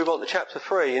 we then move on to chapter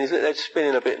 3, and his little head's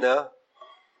spinning a bit now.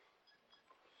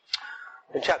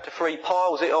 And chapter 3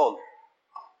 piles it on.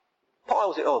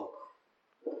 Piles it on.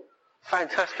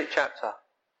 Fantastic chapter.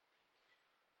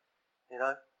 You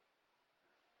know?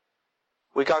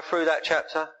 We go through that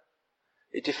chapter.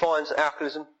 It defines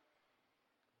alcoholism.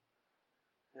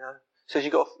 You know? Says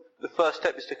the first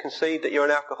step is to concede that you're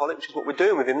an alcoholic, which is what we're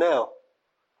doing with him now.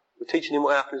 We're teaching him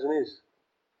what alcoholism is.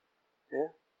 Yeah?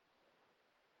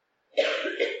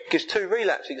 Gives 2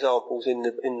 relapse examples in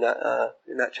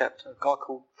that chapter. A guy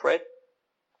called Fred,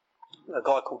 a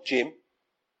guy called Jim.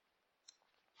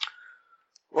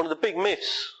 One of the big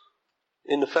myths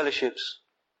in the fellowships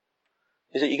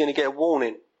is that you're going to get a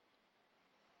warning.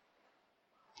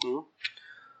 And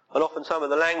often some of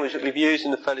the language that we've used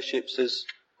in the fellowships has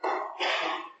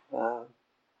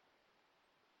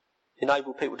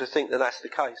enabled people to think that that's the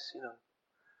case. You know,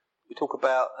 we talk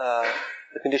about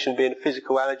the condition being a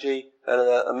physical allergy and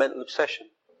a mental obsession.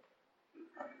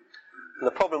 And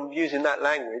the problem with using that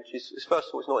language is first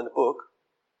of all, it's not in the book.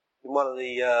 In one of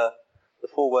the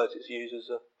 4 words it's used as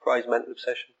a phrase, mental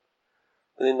obsession.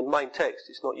 And in the main text,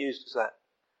 it's not used as that.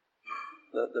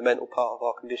 The mental part of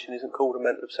our condition isn't called a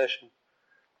mental obsession.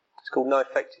 It's called no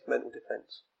effective mental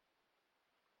defence.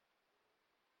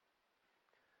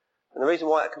 And the reason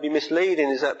why it can be misleading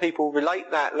is that people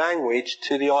relate that language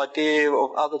to the idea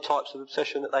of other types of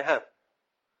obsession that they have.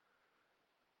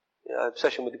 You know,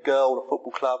 obsession with the girl, the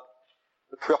football club,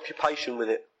 the preoccupation with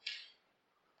it.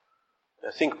 You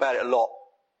know, think about it a lot.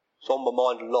 It's on my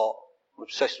mind a lot. I'm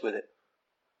obsessed with it.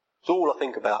 It's all I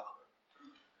think about.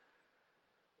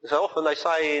 And so often they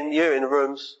say in the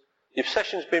rooms, the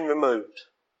obsession's been removed.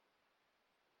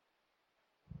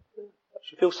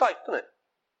 Makes you feel safe, doesn't it?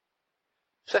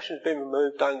 Obsession's been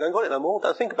removed, don't got it no more,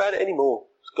 don't think about it anymore.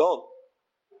 It's gone.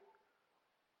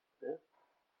 Yeah.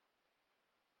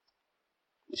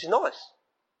 Which is nice.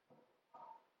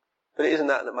 But it isn't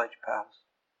that makes you powerless.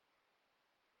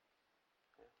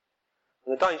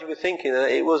 And the danger with thinking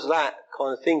that it was that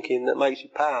kind of thinking that makes you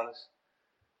powerless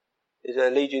is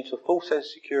that it leads you into a false sense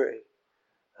of security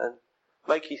and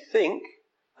make you think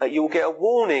that you'll get a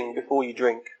warning before you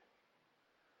drink.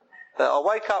 That I'll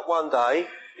wake up one day,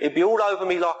 it'll be all over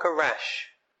me like a rash.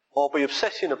 I'll be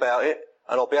obsessing about it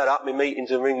and I'll be able to up my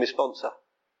meetings and ring my sponsor.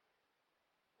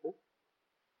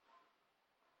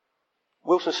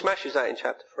 Wilson smashes that in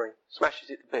chapter 3. Smashes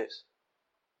it to bits.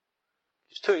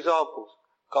 There's 2 examples.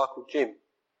 A guy called Jim.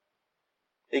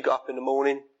 He got up in the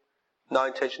morning, no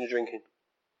intention of drinking.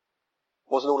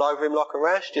 Wasn't all over him like a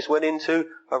rash, just went into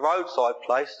a roadside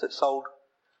place that sold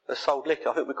liquor.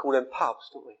 I think we call them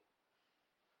pubs, don't we?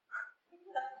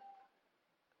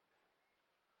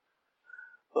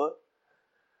 Right?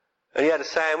 And he had a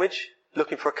sandwich,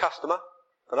 looking for a customer.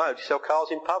 I don't know, do you sell cars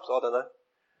in pubs? I don't know.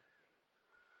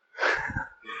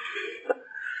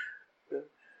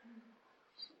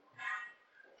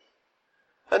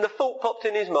 And the thought popped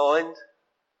in his mind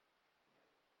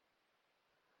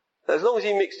that as long as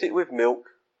he mixed it with milk,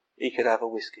 he could have a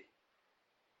whiskey.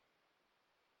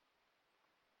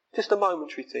 Just a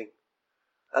momentary thing.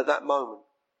 At that moment.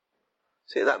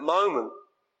 See, at that moment,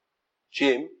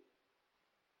 Jim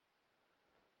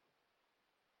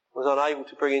was unable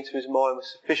to bring into his mind with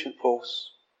sufficient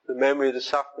force the memory of the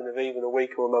suffering of even a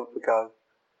week or a month ago,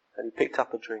 and he picked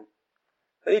up a drink.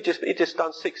 And he'd just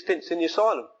done 6 stints in the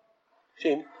asylum.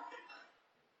 Jim,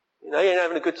 he ain't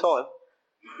having a good time.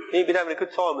 He ain't been having a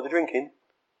good time with the drinking.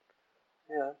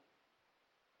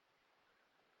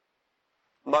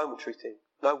 Momentary thing,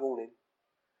 no warning.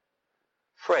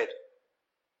 Fred,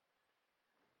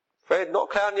 not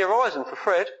a cloud in the horizon for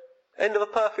Fred. End of a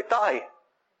perfect day.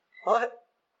 Right?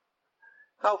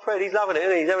 Oh, Fred, he's loving it,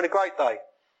 isn't he? He's having a great day.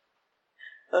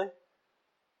 Eh? A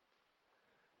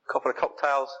couple of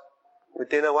cocktails with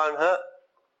dinner won't hurt.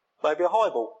 Maybe a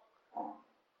highball.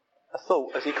 A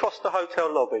thought as he crossed the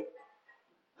hotel lobby.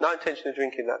 No intention of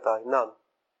drinking that day, none.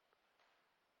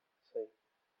 See?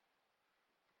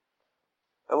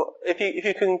 And if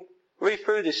you can read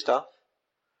through this stuff,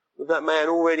 with that man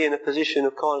already in a position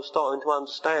of kind of starting to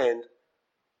understand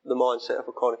the mindset of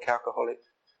a kind of alcoholic,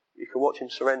 you can watch him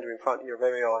surrender in front of your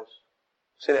very eyes.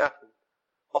 I've seen it happen.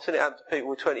 I've seen it happen to people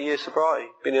with 20 years sobriety.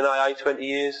 Been in AA 20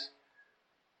 years.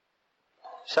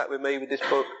 Sat with me with this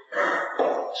book.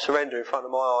 Surrender in front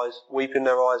of my eyes. Weeping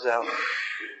their eyes out.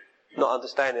 Not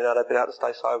understanding how they've been able to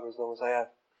stay sober as long as they have.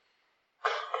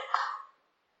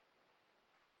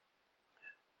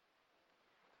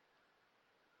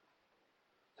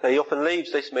 So he often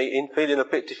leaves this meeting feeling a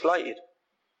bit deflated.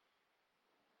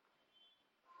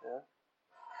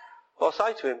 But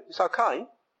I say to him, it's okay.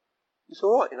 It's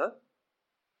alright,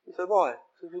 He said, why?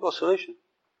 Because we've got a solution.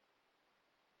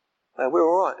 We're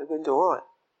alright. We're going to do alright.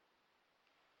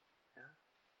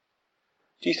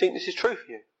 Do you think this is true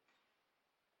for you?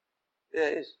 Yeah,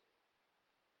 it is.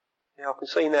 Yeah, I can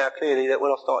see now clearly that when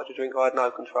I started to drink, I had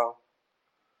no control.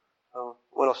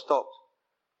 When I stopped,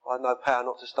 I had no power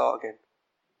not to start again.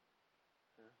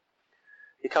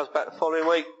 He comes back the following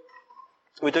week.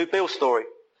 We do Bill's story.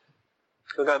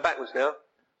 We're going backwards now.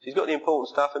 So he's got the important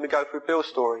stuff, and we go through Bill's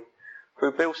story. We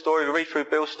read through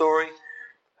Bill's story,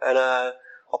 and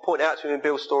I'll point out to him in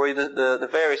Bill's story the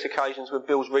various occasions when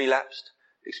Bill's relapsed,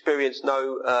 experienced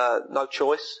no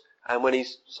choice, and when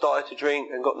he's started to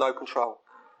drink and got no control.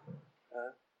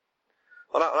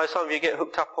 I know some of you get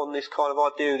hooked up on this kind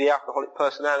of idea of the alcoholic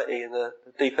personality and the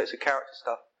defects of character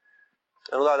stuff.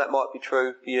 And although that might be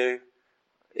true for you,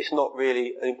 it's not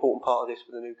really an important part of this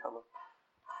for the newcomer.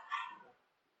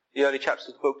 The early chapters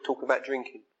of the book talk about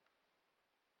drinking.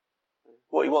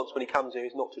 What he wants when he comes here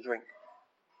is not to drink.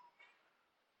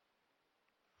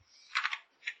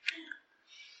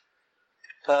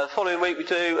 The following week we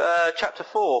do chapter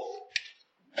 4,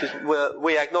 which is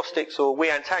we agnostics, or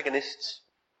we antagonists,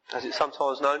 as it's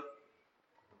sometimes known.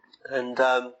 And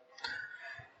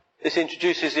this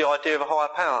introduces the idea of a higher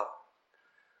power.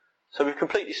 So we've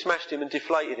completely smashed him and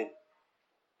deflated him,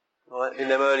 right, in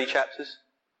them early chapters.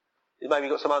 He's maybe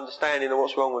got some understanding of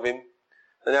what's wrong with him.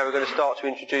 And now we're going to start to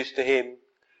introduce to him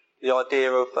the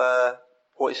idea of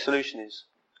what his solution is.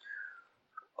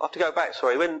 I have to go back,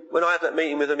 when I had that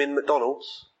meeting with him in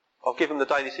McDonald's, I'll give him the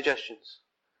daily suggestions.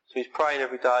 So he's praying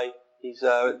every day, he's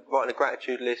writing a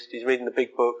gratitude list, he's reading the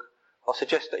big book. I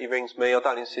suggest that he rings me, I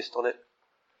don't insist on it.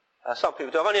 Some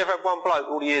people do. I've only ever had one bloke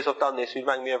all the years I've done this who's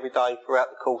rang me every day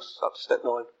throughout the course up to step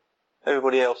 9.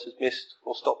 Everybody else has missed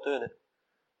or stopped doing it.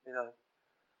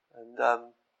 And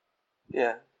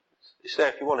it's there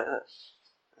if you want it, isn't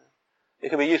it? It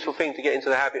can be a useful thing to get into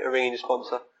the habit of ringing your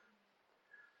sponsor.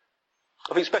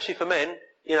 I think especially for men,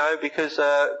 because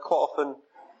quite often,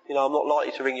 I'm not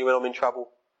likely to ring you when I'm in trouble.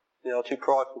 I'm too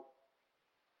prideful.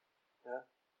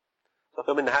 So if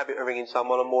I'm in the habit of ringing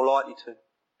someone, I'm more likely to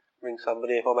ring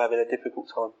somebody if I'm having a difficult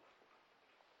time.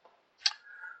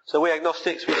 So we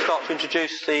agnostics, we start to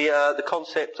introduce the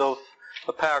concept of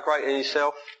a power greater than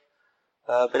yourself,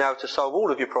 being able to solve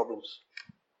all of your problems.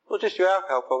 Not just your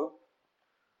alcohol problem.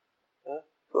 That's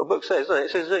what the book says,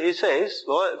 doesn't it? It says,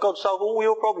 right, God solve all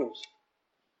your problems.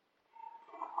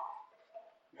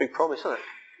 Big promise, isn't it?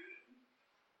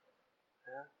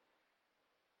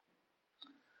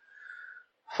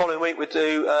 Following week we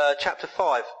do chapter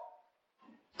 5.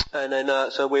 And then,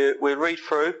 so we'll read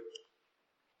through.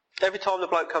 Every time the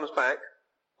bloke comes back,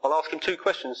 I'll ask him 2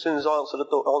 questions as soon as I answer the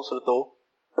door.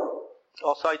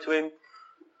 I'll say to him,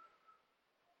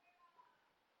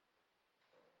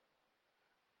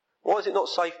 Why is it not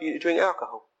safe for you to drink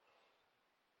alcohol?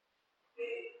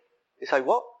 You say,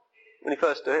 what? When you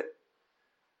first do it?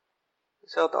 You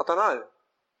say, I don't know.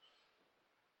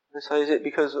 And so is it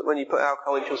because when you put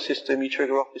alcohol into your system, you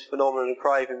trigger off this phenomenon of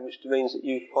craving, which means that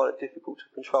you find it difficult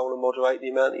to control and moderate the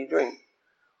amount that you drink?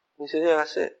 And he said, yeah,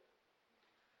 that's it.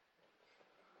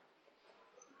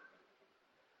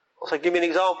 I said, give me an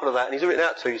example of that. And he's written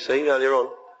out to you, see, earlier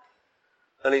on.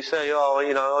 And he'd say,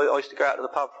 I used to go out to the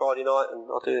pub Friday night and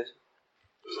I do this.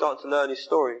 Starting to learn his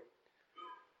story.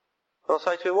 And I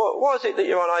say to him, why is it that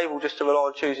you're unable just to rely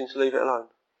on choosing to leave it alone?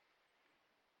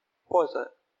 Why is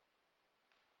that?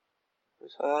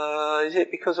 Is it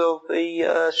because of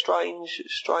the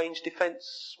strange defence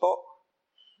spot?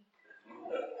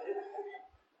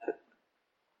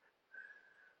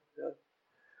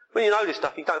 When you know this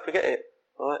stuff, you don't forget it,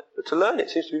 right? But to learn it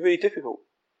seems to be really difficult.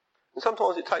 And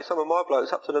sometimes it takes some of my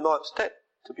blokes up to the 9th step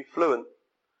to be fluent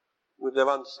with their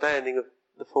understanding of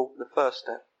the first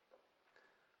step.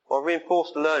 I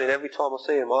reinforce the learning every time I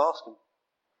see them. I ask them,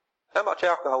 how much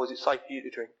alcohol is it safe for you to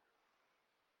drink?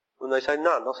 When they say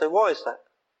none, I say, why is that?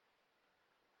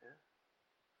 Yeah.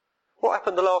 What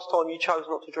happened the last time you chose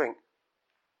not to drink?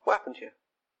 What happened to you?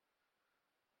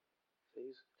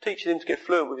 He's teaching him to get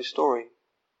fluent with his story.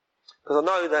 Because I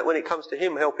know that when it comes to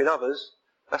him helping others,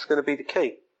 that's going to be the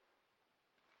key.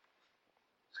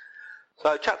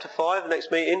 So chapter 5, the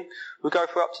next meeting, we'll go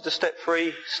through up to the step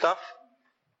 3 stuff.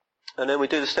 And then we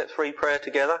do the step 3 prayer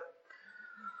together.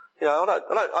 I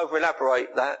don't over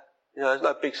elaborate that. There's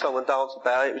no big song and dance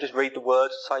about it. We just read the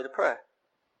words and say the prayer.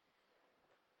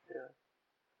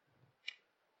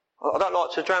 I don't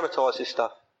like to dramatise this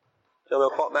stuff. I'm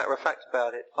quite matter of fact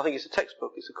about it. I think it's a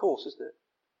textbook. It's a course, isn't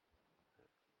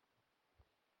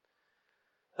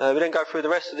it? We then go through the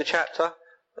rest of the chapter,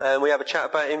 and we have a chat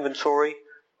about inventory.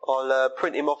 I'll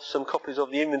print him off some copies of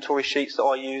the inventory sheets that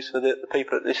I use for the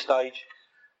people at this stage,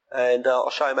 and I'll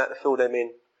show him how to fill them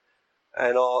in,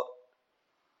 and I'll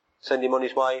send him on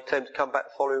his way, tell him to come back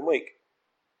the following week.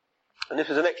 And this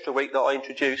was an extra week that I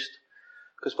introduced,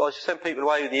 because I send people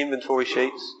away with the inventory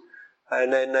sheets,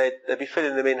 and then they'd be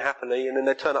filling them in happily, and then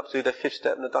they'd turn up to do their 5th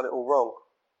step and they'd done it all wrong.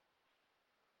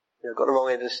 Got the wrong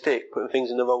end of the stick, putting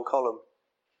things in the wrong column.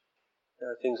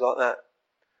 Things like that.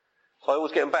 So I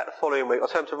always get them back the following week. I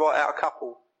tell them to write out a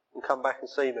couple and come back and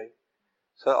see me,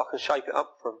 so that I can shape it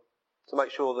up for them, to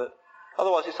make sure that,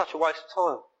 otherwise it's such a waste of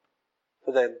time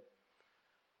for them.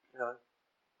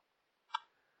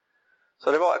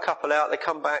 So they write a couple out, they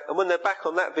come back, and when they're back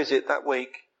on that visit that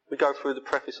week, we go through the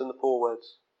preface and the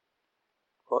forewords.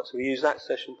 Right, so we use that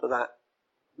session for that.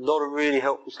 A lot of really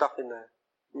helpful stuff in there.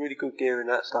 Really good gear in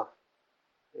that stuff.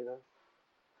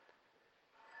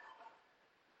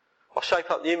 I'll shape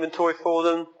up the inventory for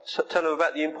them, tell them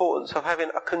about the importance of having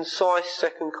a concise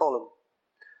second column.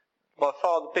 By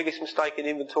far the biggest mistake in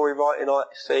inventory writing I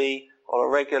see on a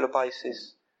regular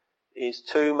basis is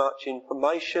too much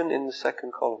information in the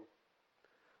second column.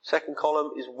 Second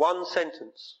column is one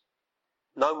sentence,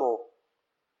 no more.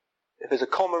 If there's a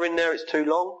comma in there, it's too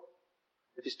long.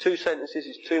 If it's 2 sentences,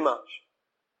 it's too much.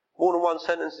 More than one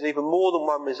sentence is even more than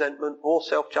one resentment or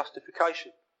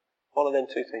self-justification. One of them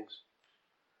 2 things.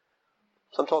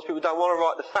 Sometimes people don't want to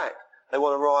write the fact. They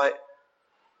want to write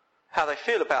how they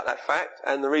feel about that fact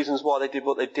and the reasons why they did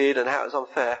what they did and how it was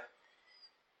unfair.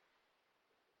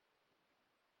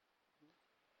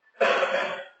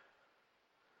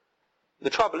 The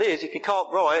trouble is, if you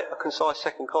can't write a concise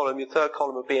second column, your third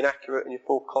column would be inaccurate and your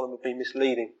fourth column would be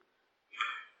misleading.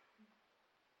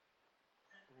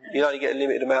 You only get a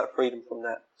limited amount of freedom from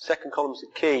that. Second column's the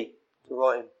key to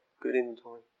writing good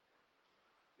inventory.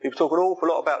 People talk an awful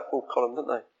lot about the fourth column, don't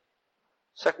they?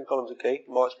 Second column's the key,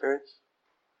 in my experience.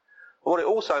 And what it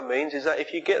also means is that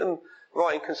if you get them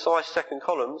writing concise second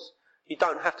columns, you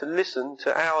don't have to listen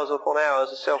to hours upon hours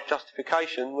of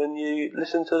self-justification when you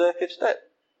listen to their 5th step.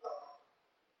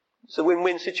 It's a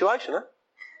win-win situation,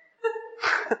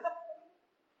 huh?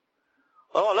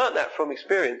 Well, I learnt that from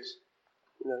experience.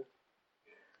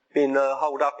 Being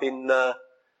holed up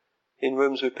in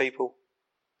rooms with people,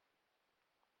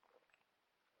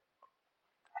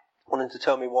 wanting to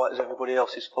tell me why it was everybody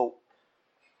else's fault.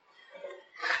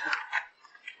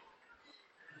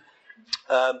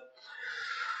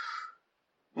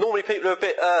 Normally people are a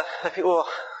bit, they think, well,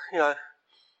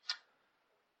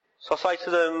 so I say to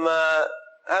them,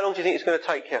 how long do you think it's going to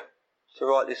take you to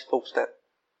write this 4th step?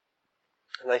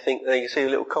 And they think, they see the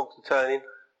little cogs are turning.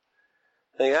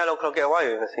 They think, how long can I get away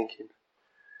with it, they're thinking.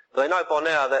 But they know by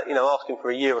now that, asking for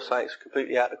a year or so is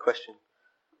completely out of the question.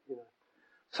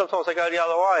 Sometimes they go the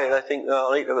other way and they think,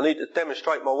 I need to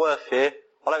demonstrate my worth here.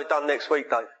 I'll have it done next week,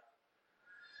 Dave.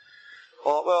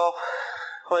 Alright, well,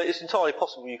 I mean, it's entirely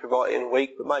possible you could write it in a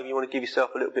week, but maybe you want to give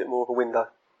yourself a little bit more of a window.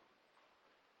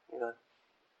 You know.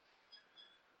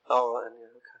 Alright, yeah,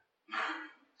 okay.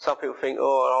 Some people think,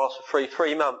 I'll ask for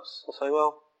 3 months. I'll say,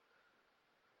 well,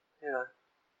 you know,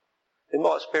 in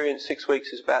my experience 6 weeks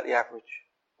is about the average.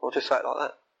 I'll just say it like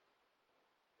that.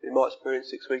 In my experience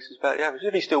 6 weeks is about the average.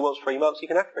 If he still wants 3 months, he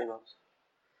can have 3 months.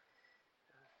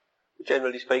 But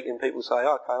generally speaking, people say,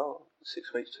 okay,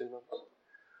 6 weeks, 2 months.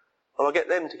 And I get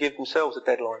them to give themselves a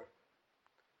deadline.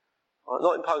 Right,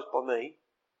 not imposed by me.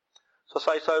 So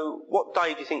I say, so what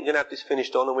day do you think you're going to have this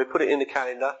finished on? And we put it in the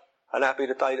calendar, and that'll be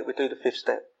the day that we do the 5th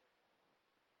step.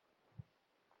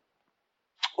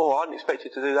 I didn't expect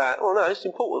you to do that. No, it's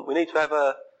important. We need to have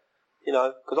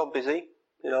because I'm busy,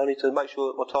 I need to make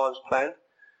sure that my time's planned.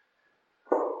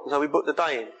 So we book the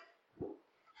day in. And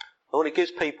what it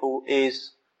gives people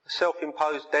is a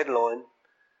self-imposed deadline,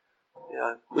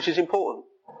 which is important.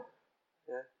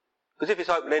 Because if it's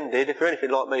open-ended, if you're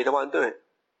anything like me, they won't do it.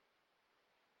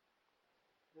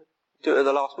 Do it at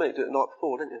the last minute, do it the night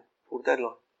before, don't you? Before the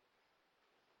deadline.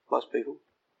 Most people.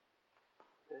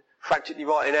 Frantically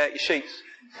writing out your sheets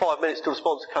 5 minutes till the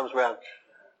sponsor comes round.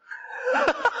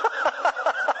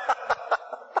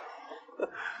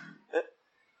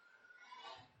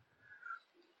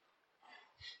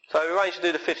 So we arranged to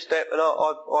do the 5th step, and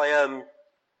I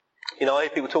hear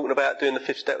people talking about doing the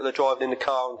 5th step when they're driving in the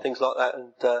car and things like that,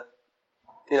 and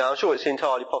I'm sure it's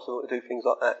entirely possible to do things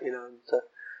like that, and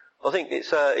I think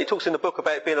it talks in the book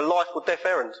about it being a life or death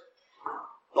errand.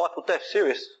 Life or death,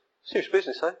 serious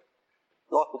business, eh?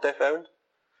 Life or death errand.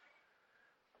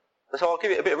 And so I'll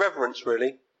give it a bit of reverence,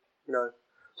 really,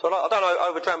 So I don't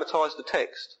over-dramatise the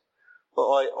text, but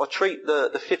I treat the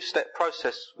 5th step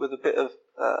process with a bit of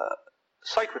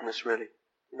sacredness, really.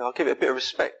 I give it a bit of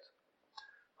respect.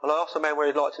 And I ask the man where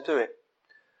he'd like to do it.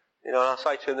 And I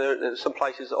say to him, there's some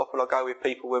places that often I go with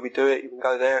people where we do it. You can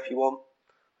go there if you want.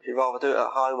 If you'd rather do it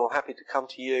at home, I'm happy to come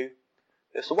to you.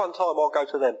 It's the one time I'll go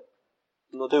to them,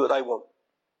 and I'll do what they want.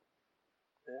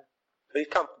 So he's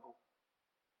comfortable.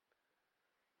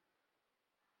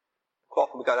 Quite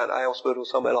often we go down to Aylesford or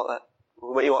somewhere like that.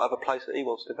 He might have a place that he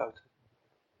wants to go to.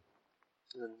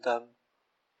 And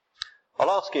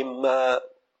I'll ask him,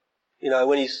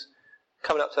 when he's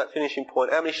coming up to that finishing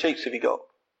point, how many sheets have you got?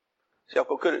 See, I've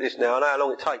got good at this now. I know how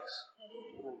long it takes.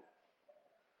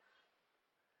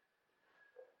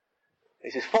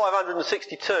 He says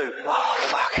 562. Oh,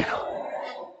 fucking hell.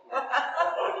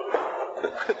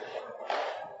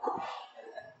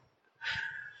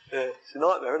 Yeah, it's a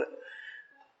nightmare, isn't it?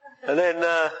 And then,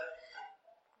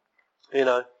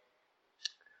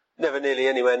 never nearly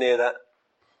anywhere near that.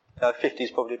 50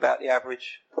 is probably about the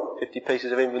average. 50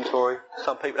 pieces of inventory.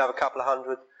 Some people have a couple of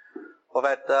hundred. I've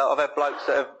had blokes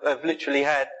that have literally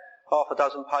had half a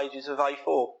dozen pages of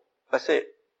A4. That's it.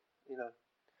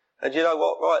 And you know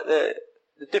what? Right,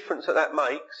 the difference that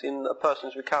makes in a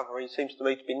person's recovery seems to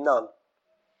me to be none.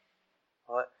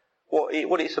 Right?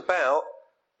 What it's about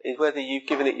is whether you've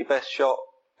given it your best shot,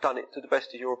 done it to the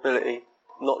best of your ability,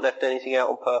 not left anything out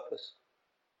on purpose.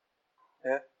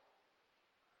 Yeah?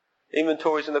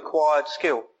 Inventory is an acquired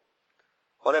skill.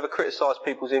 I never criticise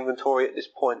people's inventory at this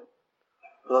point.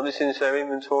 When I'm listening to their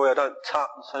inventory, I don't tut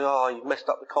and say, you've messed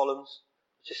up the columns.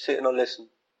 I just sit and I listen.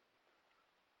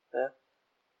 Yeah?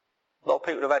 A lot of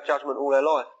people have had judgment all their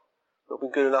life. Not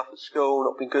been good enough at school,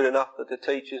 not been good enough for the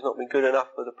teachers, not been good enough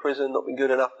for the prison, not been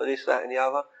good enough for this, that and the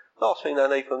other. Last thing they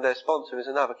need from their sponsor is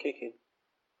another kicking.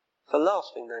 It's the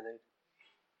last thing they need.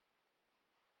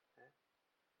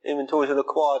 Yeah? Inventory is an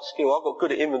acquired skill. I've got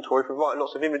good at inventory from writing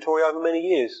lots of inventory over many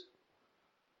years.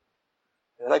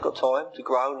 Yeah, they've got time to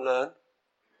grow and learn.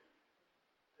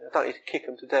 I don't need to kick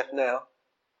them to death now.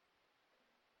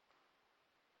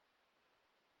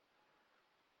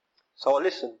 So I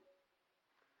listen.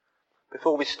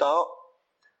 Before we start,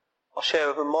 I'll share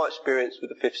with them my experience with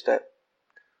the 5th step.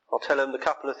 I'll tell them a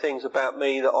couple of things about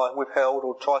me that I withheld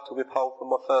or tried to withhold from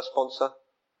my first sponsor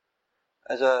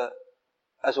as a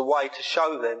way to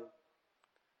show them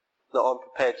that I'm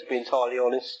prepared to be entirely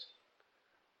honest,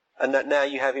 and that now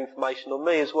you have information on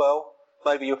me as well,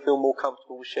 maybe you'll feel more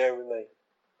comfortable with sharing with me.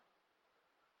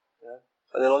 Yeah?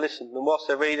 And then I'll listen, and whilst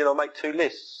they're reading I'll make 2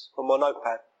 lists on my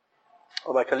notepad.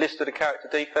 I'll make a list of the character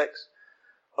defects,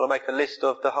 and I'll make a list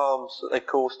of the harms that they've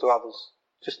caused to others.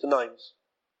 Just the names.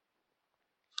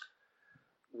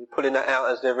 We're pulling that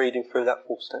out as they're reading through that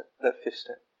 4th step, that 5th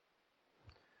step.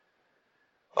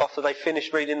 After they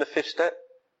finish reading the 5th step,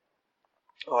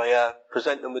 I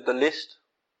present them with the list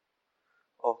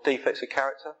of defects of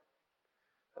character,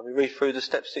 and we read through the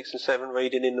steps 6 and 7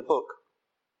 reading in the book.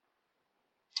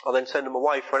 I'll then send them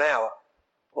away for an hour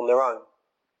on their own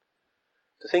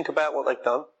to think about what they've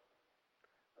done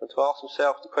and to ask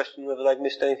themselves the question whether they've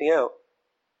missed anything out.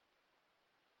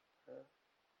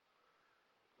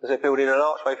 As they're building an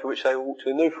archway for which they walk to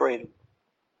a new freedom.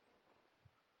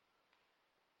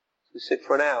 So we sit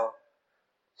for an hour.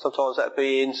 Sometimes that would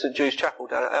be in St Jude's Chapel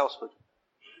down at Alresford.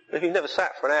 If you've never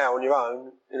sat for an hour on your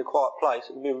own in a quiet place,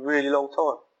 it can be a really long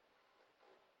time.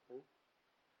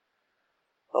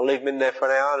 I'll leave them in there for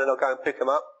an hour and then I'll go and pick them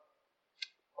up.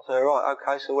 I'll say, right,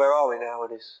 okay, so where are we now with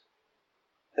this?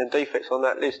 Then defects on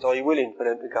that list, are you willing for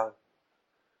them to go?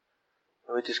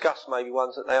 And we discuss maybe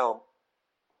ones that they aren't.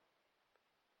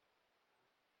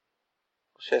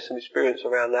 I'll share some experience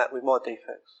around that with my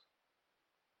defects.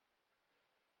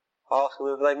 I ask them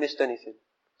whether they missed anything.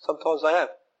 Sometimes they have.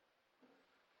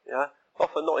 You know,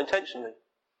 often not intentionally.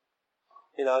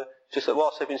 You know, just that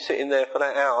whilst they've been sitting there for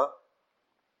that hour,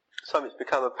 something's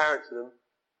become apparent to them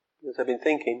as they've been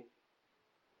thinking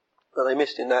that they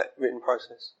missed in that written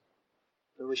process.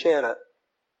 And we share that.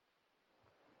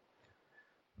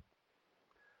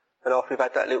 And after we've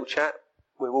had that little chat,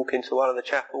 we walk into one of the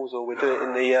chapels, or we do it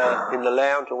in the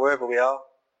lounge or wherever we are,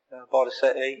 by the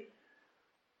settee,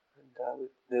 and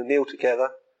we'll kneel together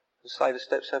and say the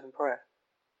Step 7 prayer.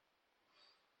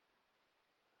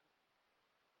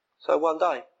 So one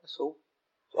day, that's all.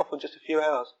 It's often just a few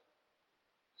hours.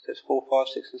 Steps 4, 5,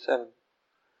 6 and 7.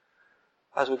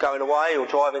 As we're going away or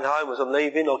driving home, as I'm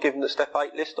leaving, I'll give them the Step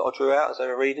 8 list that I drew out as they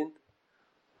were reading.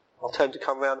 I'll tell them to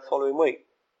come round the following week.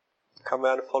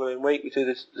 We do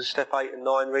the Step 8 and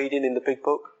 9 reading in the big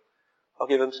book. I'll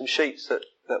give them some sheets that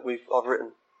I've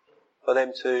written for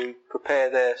them to prepare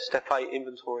their Step 8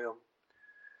 inventory on.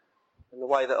 And the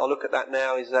way that I look at that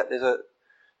now is that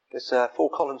there's 4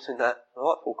 columns in that. I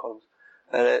like 4 columns.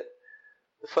 And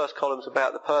the first column's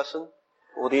about the person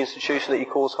or the institution that you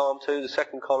cause harm to. The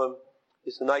second column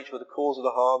is the nature of the cause of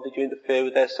the harm. Did you interfere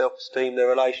with their self-esteem, their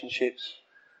relationships,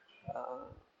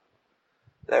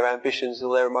 their ambitions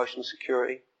or their emotional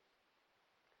security?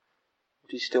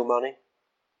 Did you steal money?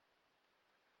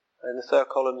 And the third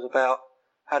column's about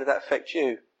how did that affect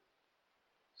you?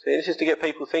 See, this is to get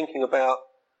people thinking about,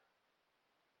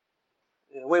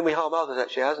 you know, when we harm others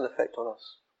actually has an effect on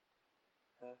us.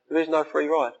 There is no free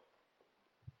ride.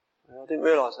 I didn't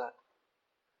realise that.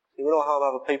 See, when I harm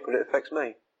other people, it affects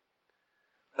me.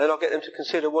 And then I'll get them to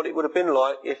consider what it would have been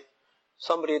like if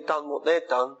somebody had done what they'd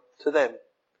done to them.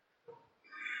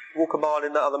 Walk a mile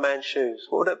in that other man's shoes.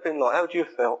 What would it have been like? How would you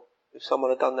have felt if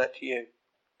someone had done that to you?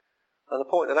 And the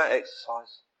point of that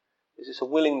exercise is it's a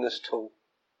willingness tool.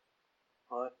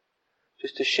 Right?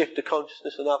 Just to shift the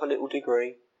consciousness another little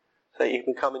degree so that you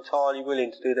can become entirely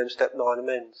willing to do them Step 9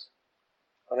 amends.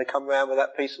 And they come round with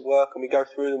that piece of work and we go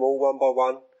through them all one by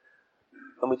one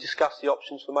and we discuss the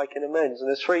options for making amends. And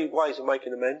there's 3 ways of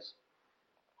making amends.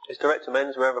 There's direct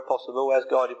amends wherever possible, as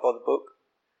guided by the book.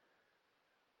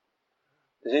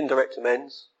 There's indirect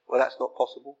amends where that's not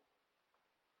possible.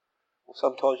 Or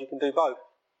sometimes you can do both.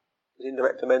 Because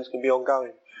indirect amends can be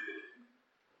ongoing.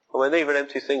 And when neither of them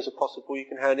 2 things are possible, you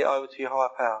can hand it over to your higher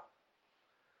power.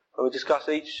 And we discuss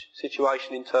each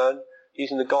situation in turn,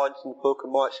 using the guidance in the book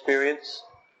and my experience.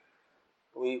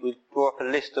 We draw up a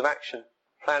list of action,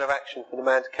 plan of action for the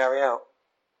man to carry out.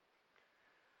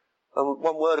 And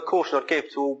one word of caution I'd give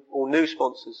to all new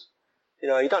sponsors. You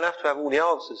know, you don't have to have all the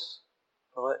answers.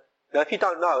 Right? Now, if you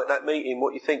don't know at that meeting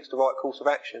what you think is the right course of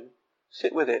action,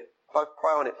 sit with it. Both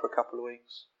pray on it for a couple of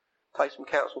weeks. Take some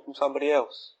counsel from somebody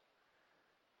else.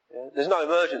 Yeah? There's no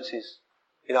emergencies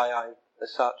in AA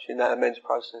as such in that amends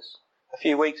process. A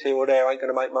few weeks here or there ain't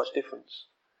going to make much difference.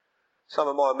 Some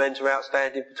of my amends are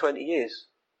outstanding for 20 years,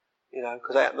 you know,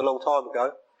 because they happened a long time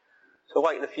ago. So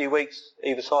waiting a few weeks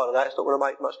either side of that, it's not going to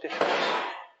make much difference.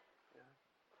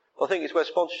 I think it's where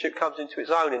sponsorship comes into its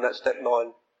own in that Step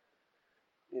 9.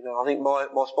 You know, I think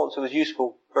my sponsor was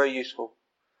useful, very useful.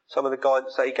 Some of the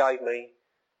guidance that he gave me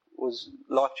was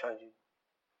life-changing.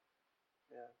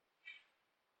 Yeah.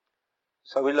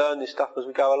 So we learn this stuff as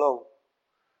we go along.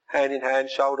 Hand in hand,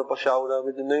 shoulder by shoulder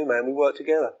with the new man, we work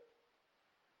together.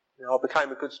 You know, I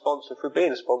became a good sponsor through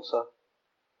being a sponsor.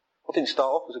 I didn't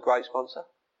start off as a great sponsor.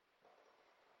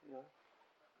 You know,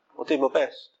 I did my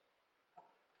best.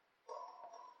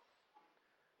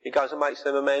 He goes and makes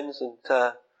them amends, and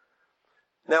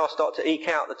now I start to eke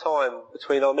out the time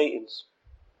between our meetings.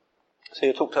 So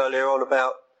you talked earlier on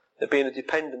about there being a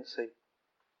dependency,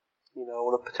 you know,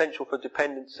 or the potential for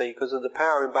dependency because of the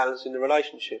power imbalance in the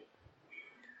relationship.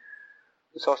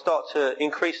 And so I start to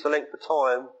increase the length of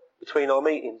time between our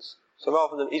meetings. So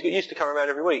rather than, he's got used to coming around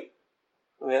every week.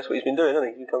 I mean, that's what he's been doing,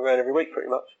 hasn't he? He's come around every week pretty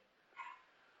much.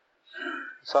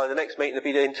 So the next meeting will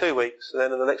be in 2 weeks, and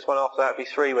then the next one after that will be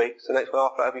 3 weeks, the next one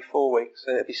after that will be 4 weeks,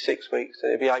 then it'll be 6 weeks,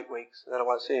 then it'll be 8 weeks, and then I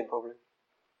won't see him probably.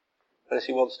 Unless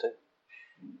he wants to.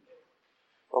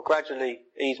 I'll gradually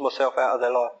ease myself out of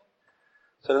their life.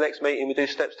 So the next meeting we do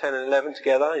steps 10 and 11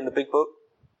 together in the big book.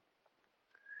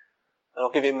 And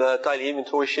I'll give him daily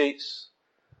inventory sheets.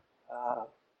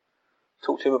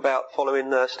 Talk to him about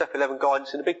following step 11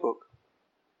 guidance in the big book.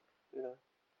 You know,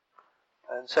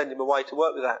 and send him away to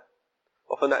work with that.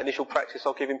 Often that initial practice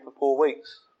I'll give him for 4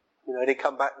 weeks. You know, he'd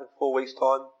come back in 4 weeks'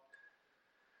 time.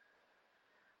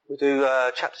 We do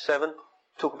chapter 7,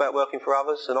 talk about working for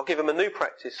others, and I'll give him a new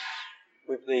practice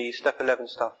with the step 11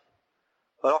 stuff.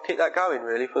 And I'll keep that going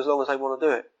really for as long as they want to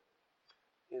do it.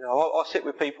 You know, I sit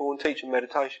with people and teach them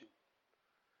meditation.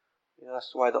 You know,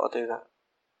 that's the way that I do that.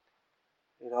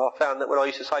 You know, I found that when I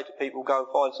used to say to people, go and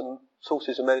find some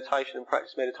sources of meditation and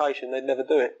practice meditation, they'd never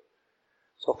do it.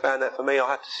 So I found that for me, I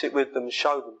had to sit with them and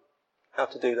show them how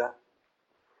to do that.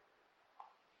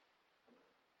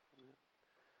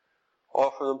 I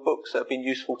offer them books that have been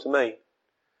useful to me.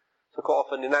 So quite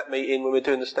often in that meeting, when we're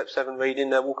doing the step 7 reading,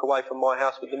 they'll walk away from my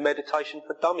house with the Meditation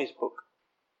for Dummies book.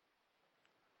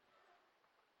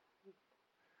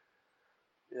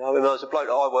 You know, I remember there was a bloke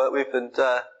that I worked with, and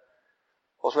I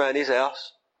was around his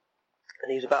house,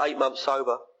 and he was about 8 months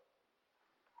sober.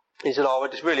 He said, I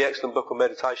read this really excellent book on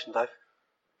meditation, Dave.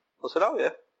 I said, oh yeah.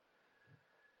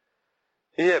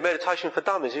 Yeah, Meditation for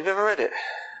Dummies, have you ever read it?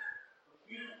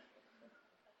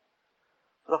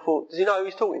 And I thought, does he know who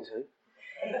he's talking to?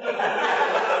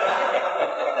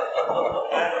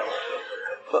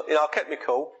 But, you know, I kept me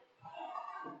cool.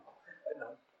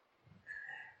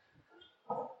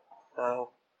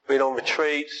 Been on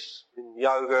retreats, in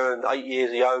yoga, and 8 years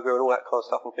of yoga and all that kind of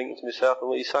stuff. I'm thinking to myself, and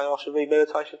what you saying, I should read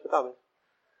Meditation for Dummies.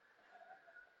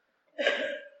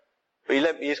 But he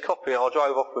lent me his copy and I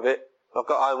drove off with it. I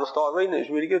got home and I started reading it. It was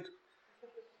really good.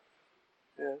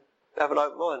 Yeah. Have an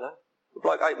open mind, eh? The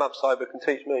bloke 8 months sober can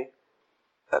teach me.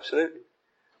 Absolutely.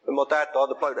 When my dad died,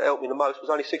 the bloke that helped me the most was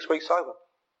only 6 weeks sober.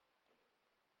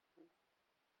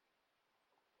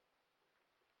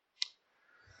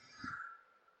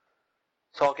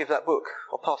 So I'll give that book.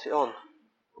 I'll pass it on.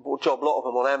 I bought a job lot of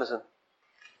them on Amazon.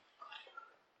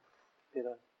 You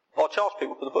know, I'll charge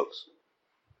people for the books.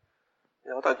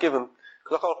 You know, I don't give them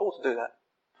because I can't afford to do that.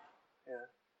 Yeah.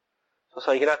 So I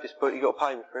say, you can have this book, you've got to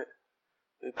pay me for it.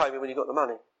 You pay me when you've got the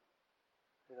money.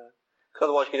 You know, because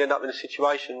otherwise you can end up in a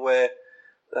situation where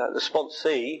the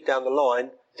sponsee down the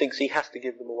line thinks he has to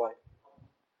give them away.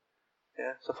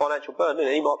 Yeah, it's a financial burden,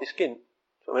 isn't it? He might be skint.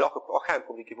 I mean, I can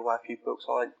probably give away a few books.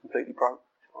 I ain't completely broke.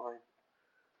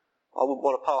 I wouldn't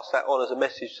want to pass that on as a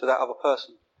message to that other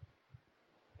person.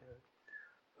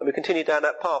 And we continue down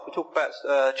that path. We talk about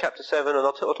chapter 7, and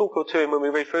I'll talk to him when we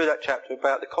read through that chapter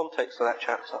about the context of that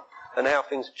chapter and how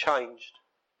things have changed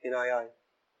in AA.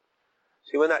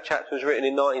 See, when that chapter was written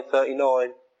in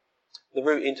 1939, the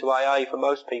route into AA for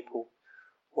most people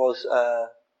was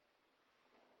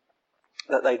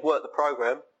that they'd work the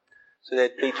program. So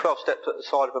there'd be 12 steps at the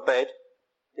side of a bed,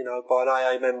 you know, by an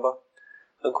AA member,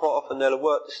 and quite often they'll have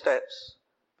worked the steps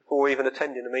before even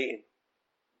attending a meeting.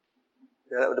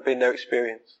 You know, that would have been their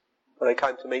experience when they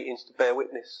came to meetings to bear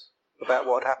witness about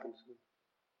what had happened to them.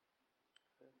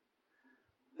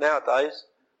 Nowadays,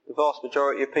 the vast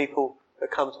majority of people that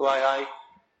come to AA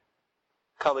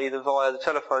come either via the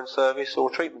telephone service or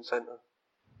treatment centre.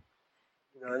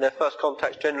 You know, and their first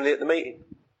contact's generally at the meeting.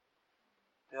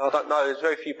 You know, I don't know, there's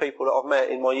very few people that I've met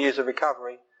in my years of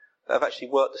recovery that have actually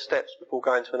worked the steps before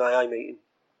going to an AA meeting.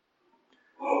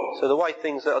 So the way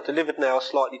things that are delivered now are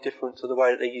slightly different to the way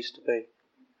that they used to be.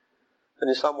 And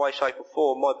in some way, shape or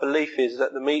form, my belief is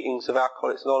that the meetings of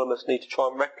Alcoholics Anonymous need to try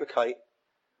and replicate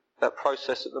that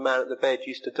process that the man at the bed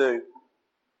used to do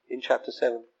in chapter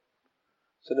 7.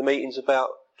 So the meeting's about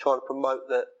trying to promote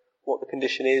that what the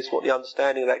condition is, what the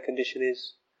understanding of that condition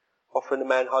is, offering the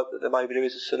man hope that maybe there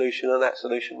is a solution, and that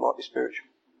solution might be spiritual.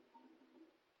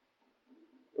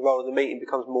 The role of the meeting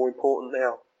becomes more important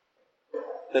now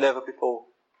than ever before.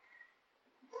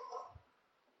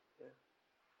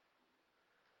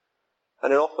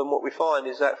 And then often what we find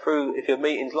is that if your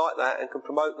meeting's like that and can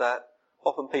promote that,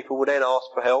 often people will then ask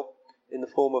for help in the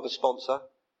form of a sponsor,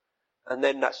 and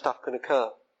then that stuff can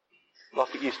occur,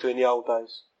 like it used to in the old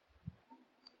days.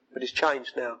 But it's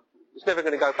changed now. It's never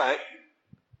going to go back.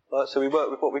 Right, so we work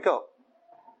with what we got.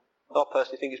 I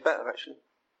personally think it's better, actually.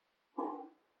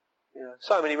 You know,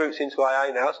 so many routes into AA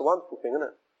now. It's a wonderful thing, isn't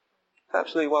it?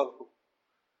 Absolutely wonderful.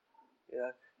 You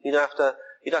know, you'd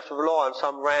have to rely on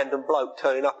some random bloke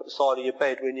turning up at the side of your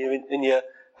bed when you're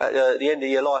at the end of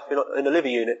your life in a liver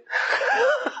unit.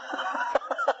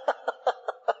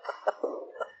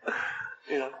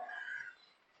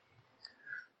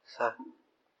 So,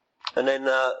 and then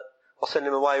I'll send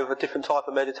them away with a different type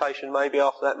of meditation maybe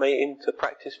after that meeting to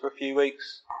practice for a few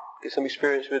weeks, get some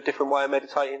experience with a different way of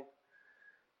meditating,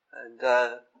 and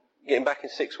get him back in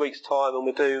 6 weeks' time, and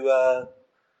we'll do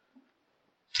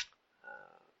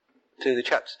the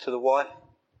chapter to the wife,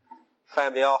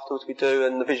 family afterwards we do,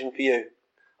 and the vision for you.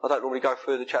 I don't normally go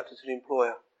through the chapter to the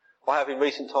employer. I have in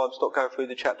recent times stopped going through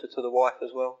the chapter to the wife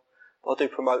as well, but I do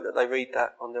promote that they read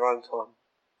that on their own time.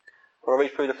 But I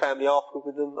read through the family afterwards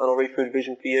with them, and I'll read through the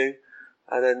vision for you,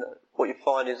 and then what you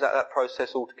find is that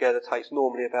process altogether takes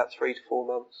normally about 3 to 4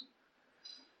 months.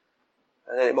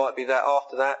 And then it might be that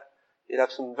after that, you'd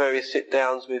have some various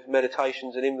sit-downs with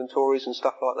meditations and inventories and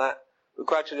stuff like that. But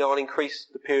gradually I'll increase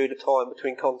the period of time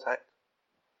between contact.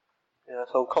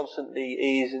 So I'm constantly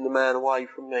easing the man away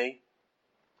from me,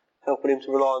 helping him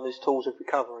to rely on these tools of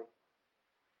recovery.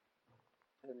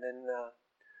 And then,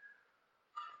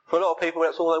 for a lot of people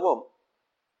that's all they want.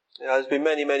 There's been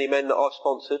many, many men that I've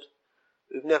sponsored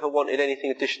who've never wanted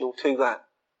anything additional to that.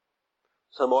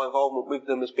 So my involvement with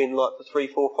them has been like for 3,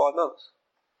 4, 5 months.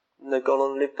 And they've gone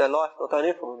on and lived their life, and I don't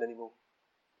hear from them anymore.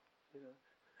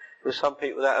 There's some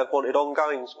people that have wanted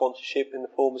ongoing sponsorship in the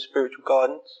form of spiritual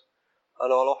guidance,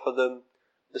 and I'll offer them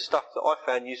the stuff that I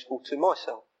found useful to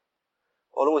myself.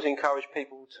 I'll always encourage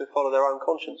people to follow their own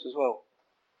conscience as well.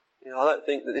 I don't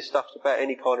think that this stuff's about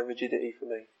any kind of rigidity for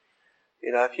me.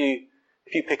 If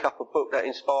you pick up a book that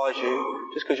inspires you,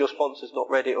 just because your sponsor's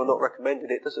not read it or not recommended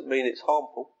it, doesn't mean it's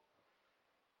harmful.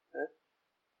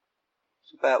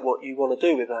 It's about what you want to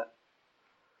do with that.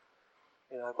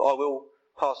 But I will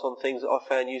pass on things that I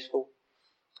found useful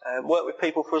and work with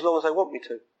people for as long as they want me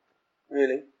to,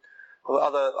 really.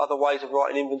 Other ways of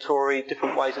writing inventory,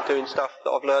 different ways of doing stuff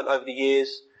that I've learned over the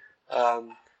years,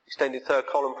 extended third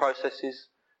column processes,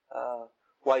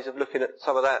 ways of looking at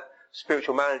some of that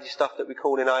spiritual malady stuff that we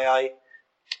call in AA,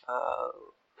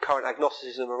 current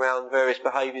agnosticism around various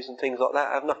behaviours and things like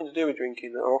that have nothing to do with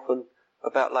drinking, that are often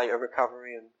about later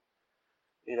recovery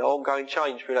and ongoing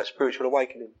change through that spiritual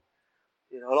awakening.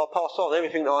 And I'll pass on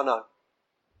everything that I know,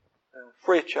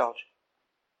 free of charge.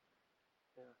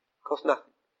 Costs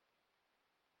nothing.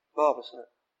 Marvellous, isn't it?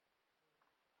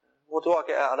 What do I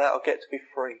get out of that? I get to be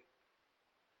free.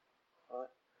 Right?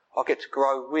 I get to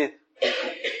grow with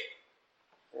people.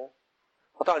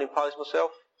 I don't impose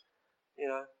myself.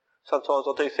 Sometimes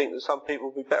I do think that some people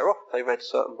would be better off if they read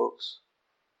certain books,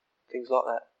 things like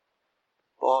that.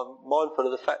 But I'm mindful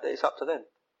of the fact that it's up to them.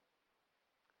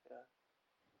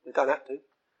 They don't have to.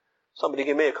 Somebody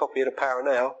give me a copy of The Power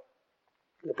Now.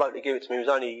 The bloke that gave it to me was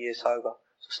only a year sober,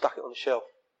 so I stuck it on the shelf.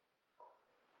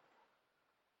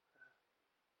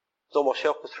 It was on my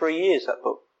shelf for 3 years, that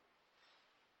book.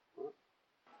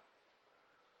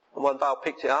 And one day I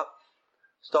picked it up,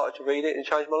 started to read it, and it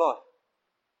changed my life.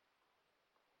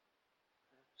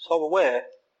 So I'm aware,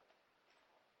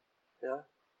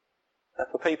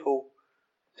 that for people,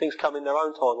 things come in their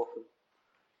own time often.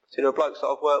 There are blokes that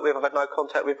I've worked with, I've had no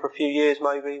contact with for a few years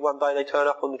maybe. One day they turn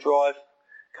up on the drive,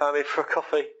 come in for a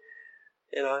coffee,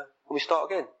 and we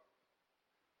start again.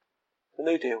 It's a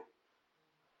new deal.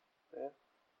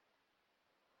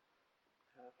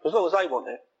 As long as they want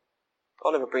it,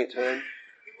 I'll never bring it to them.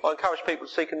 I encourage people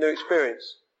to seek a new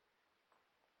experience.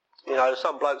 There's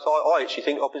some blokes I actually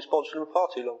think I've been sponsoring them far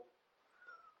too long.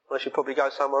 I should probably go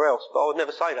somewhere else, but I would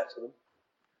never say that to them.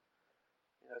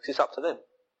 Because it's up to them.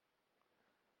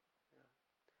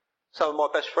 Some of my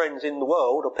best friends in the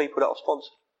world are people that I've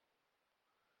sponsored.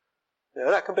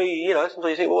 That can be, sometimes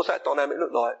you think, well, what's that dynamic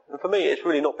look like? And for me, it's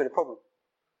really not been a problem.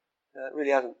 It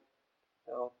really hasn't.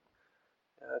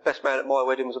 Best man at my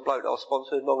wedding was a bloke that I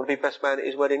sponsored, and I'm going to be best man at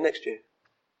his wedding next year.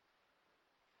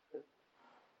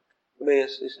 For me,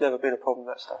 it's never been a problem,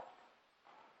 that stuff.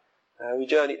 We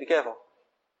journey together.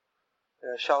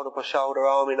 Shoulder by shoulder,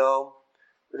 arm in arm,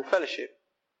 with a fellowship.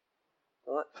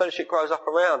 Right? Fellowship grows up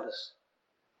around us.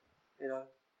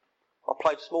 I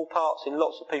played small parts in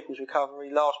lots of people's recovery,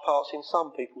 large parts in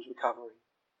some people's recovery.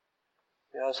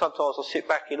 Sometimes I sit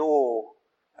back in awe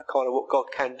at kind of what God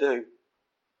can do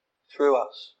through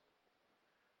us.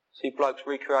 See blokes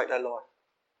recreate their life.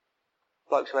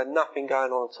 Blokes who had nothing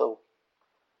going on at all.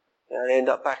 They end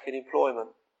up back in employment,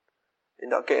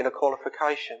 end up getting a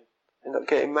qualification, end up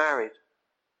getting married,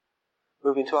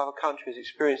 moving to other countries,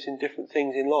 experiencing different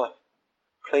things in life,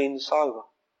 clean and sober.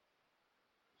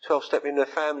 12-stepping their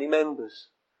family members.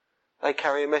 They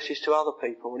carry a message to other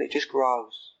people and it just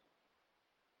grows.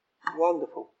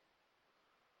 Wonderful.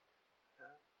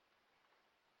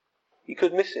 You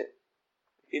could miss it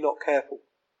if you're not careful.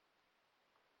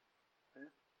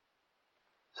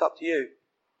 It's up to you.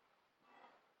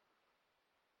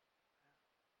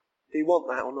 Do you want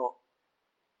that or not?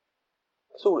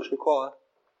 That's all that's required.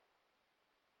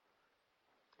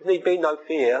 There need be no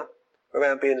fear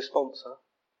around being a sponsor.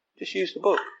 Just use the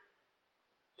book.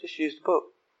 Just use the book.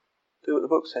 Do what the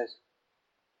book says.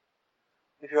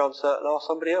 If you're uncertain, ask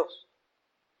somebody else.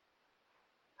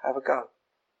 Have a go.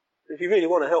 If you really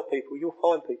want to help people, you'll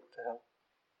find people to help.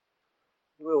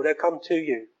 You will. They'll come to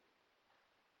you.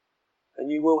 And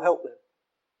you will help them.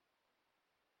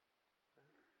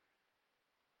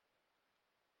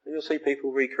 And you'll see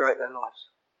people recreate their lives.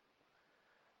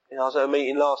 You know, I was at a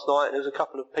meeting last night and there was a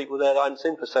couple of people there that I hadn't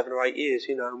seen for 7 or 8 years,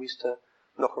 you know, and we used to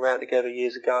knock around together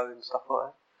years ago and stuff like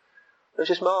that. It was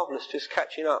just marvellous, just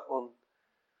catching up on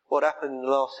what happened in the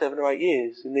last 7 or 8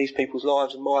 years in these people's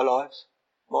lives and my life,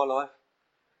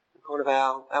 and kind of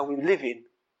how we're living,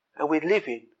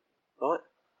 right?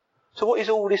 So what is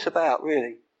all this about,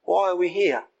 really? Why are we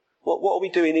here? What are we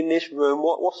doing in this room?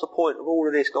 What's the point of all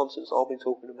of this nonsense I've been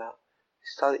talking about?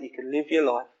 It's so that you can live your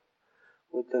life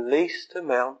with the least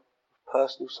amount of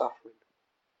personal suffering.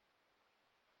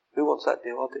 Who wants that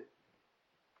deal? I do.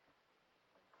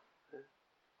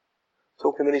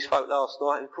 Talking with these folk last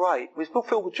night, and great. We were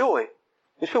filled with joy.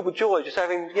 We were filled with joy just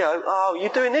having, you know, oh, you're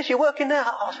doing this, you're working there,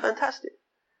 oh, it's fantastic.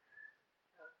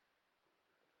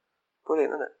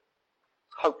 Brilliant, isn't it?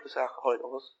 Hopeless alcoholic I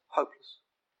was. Hopeless.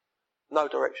 No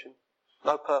direction.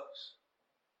 No purpose.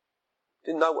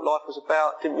 Didn't know what life was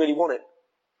about, didn't really want it.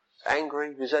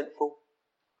 Angry, resentful,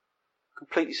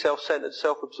 completely self-centred,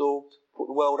 self-absorbed, put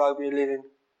the world over your living.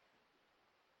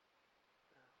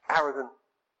 Arrogant.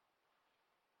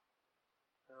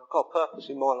 I've got a purpose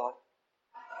in my life.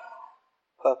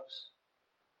 Purpose.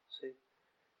 See?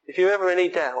 If you're ever in any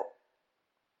doubt,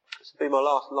 this will be my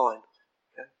last line.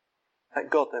 Okay? Thank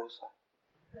God, they will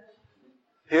say.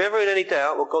 If you're ever in any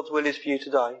doubt what God's will is for you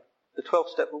today, the 12th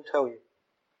step will tell you.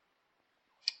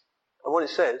 And what it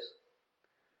says is,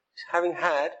 having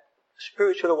had a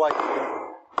spiritual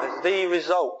awakening as the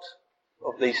result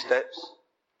of these steps,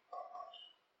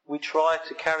 we try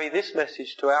to carry this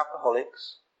message to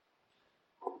alcoholics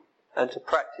and to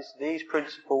practice these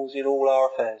principles in all our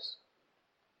affairs.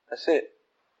 That's it.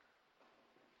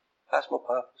 That's my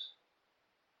purpose.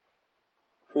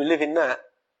 If we live in that,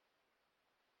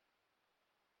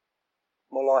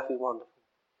 my life is wonderful.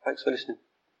 Thanks for listening.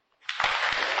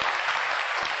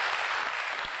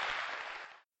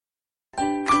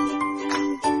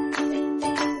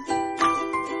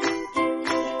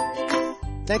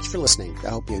 Thanks for listening. I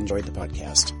hope you enjoyed the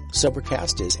podcast.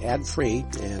 Sobercast is ad-free,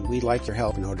 and we'd like your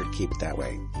help in order to keep it that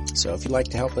way. So if you'd like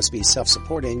to help us be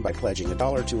self-supporting by pledging $1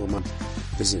 or $2 a month,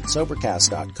 visit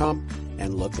Sobercast.com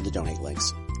and look for the donate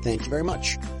links. Thank you very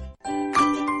much.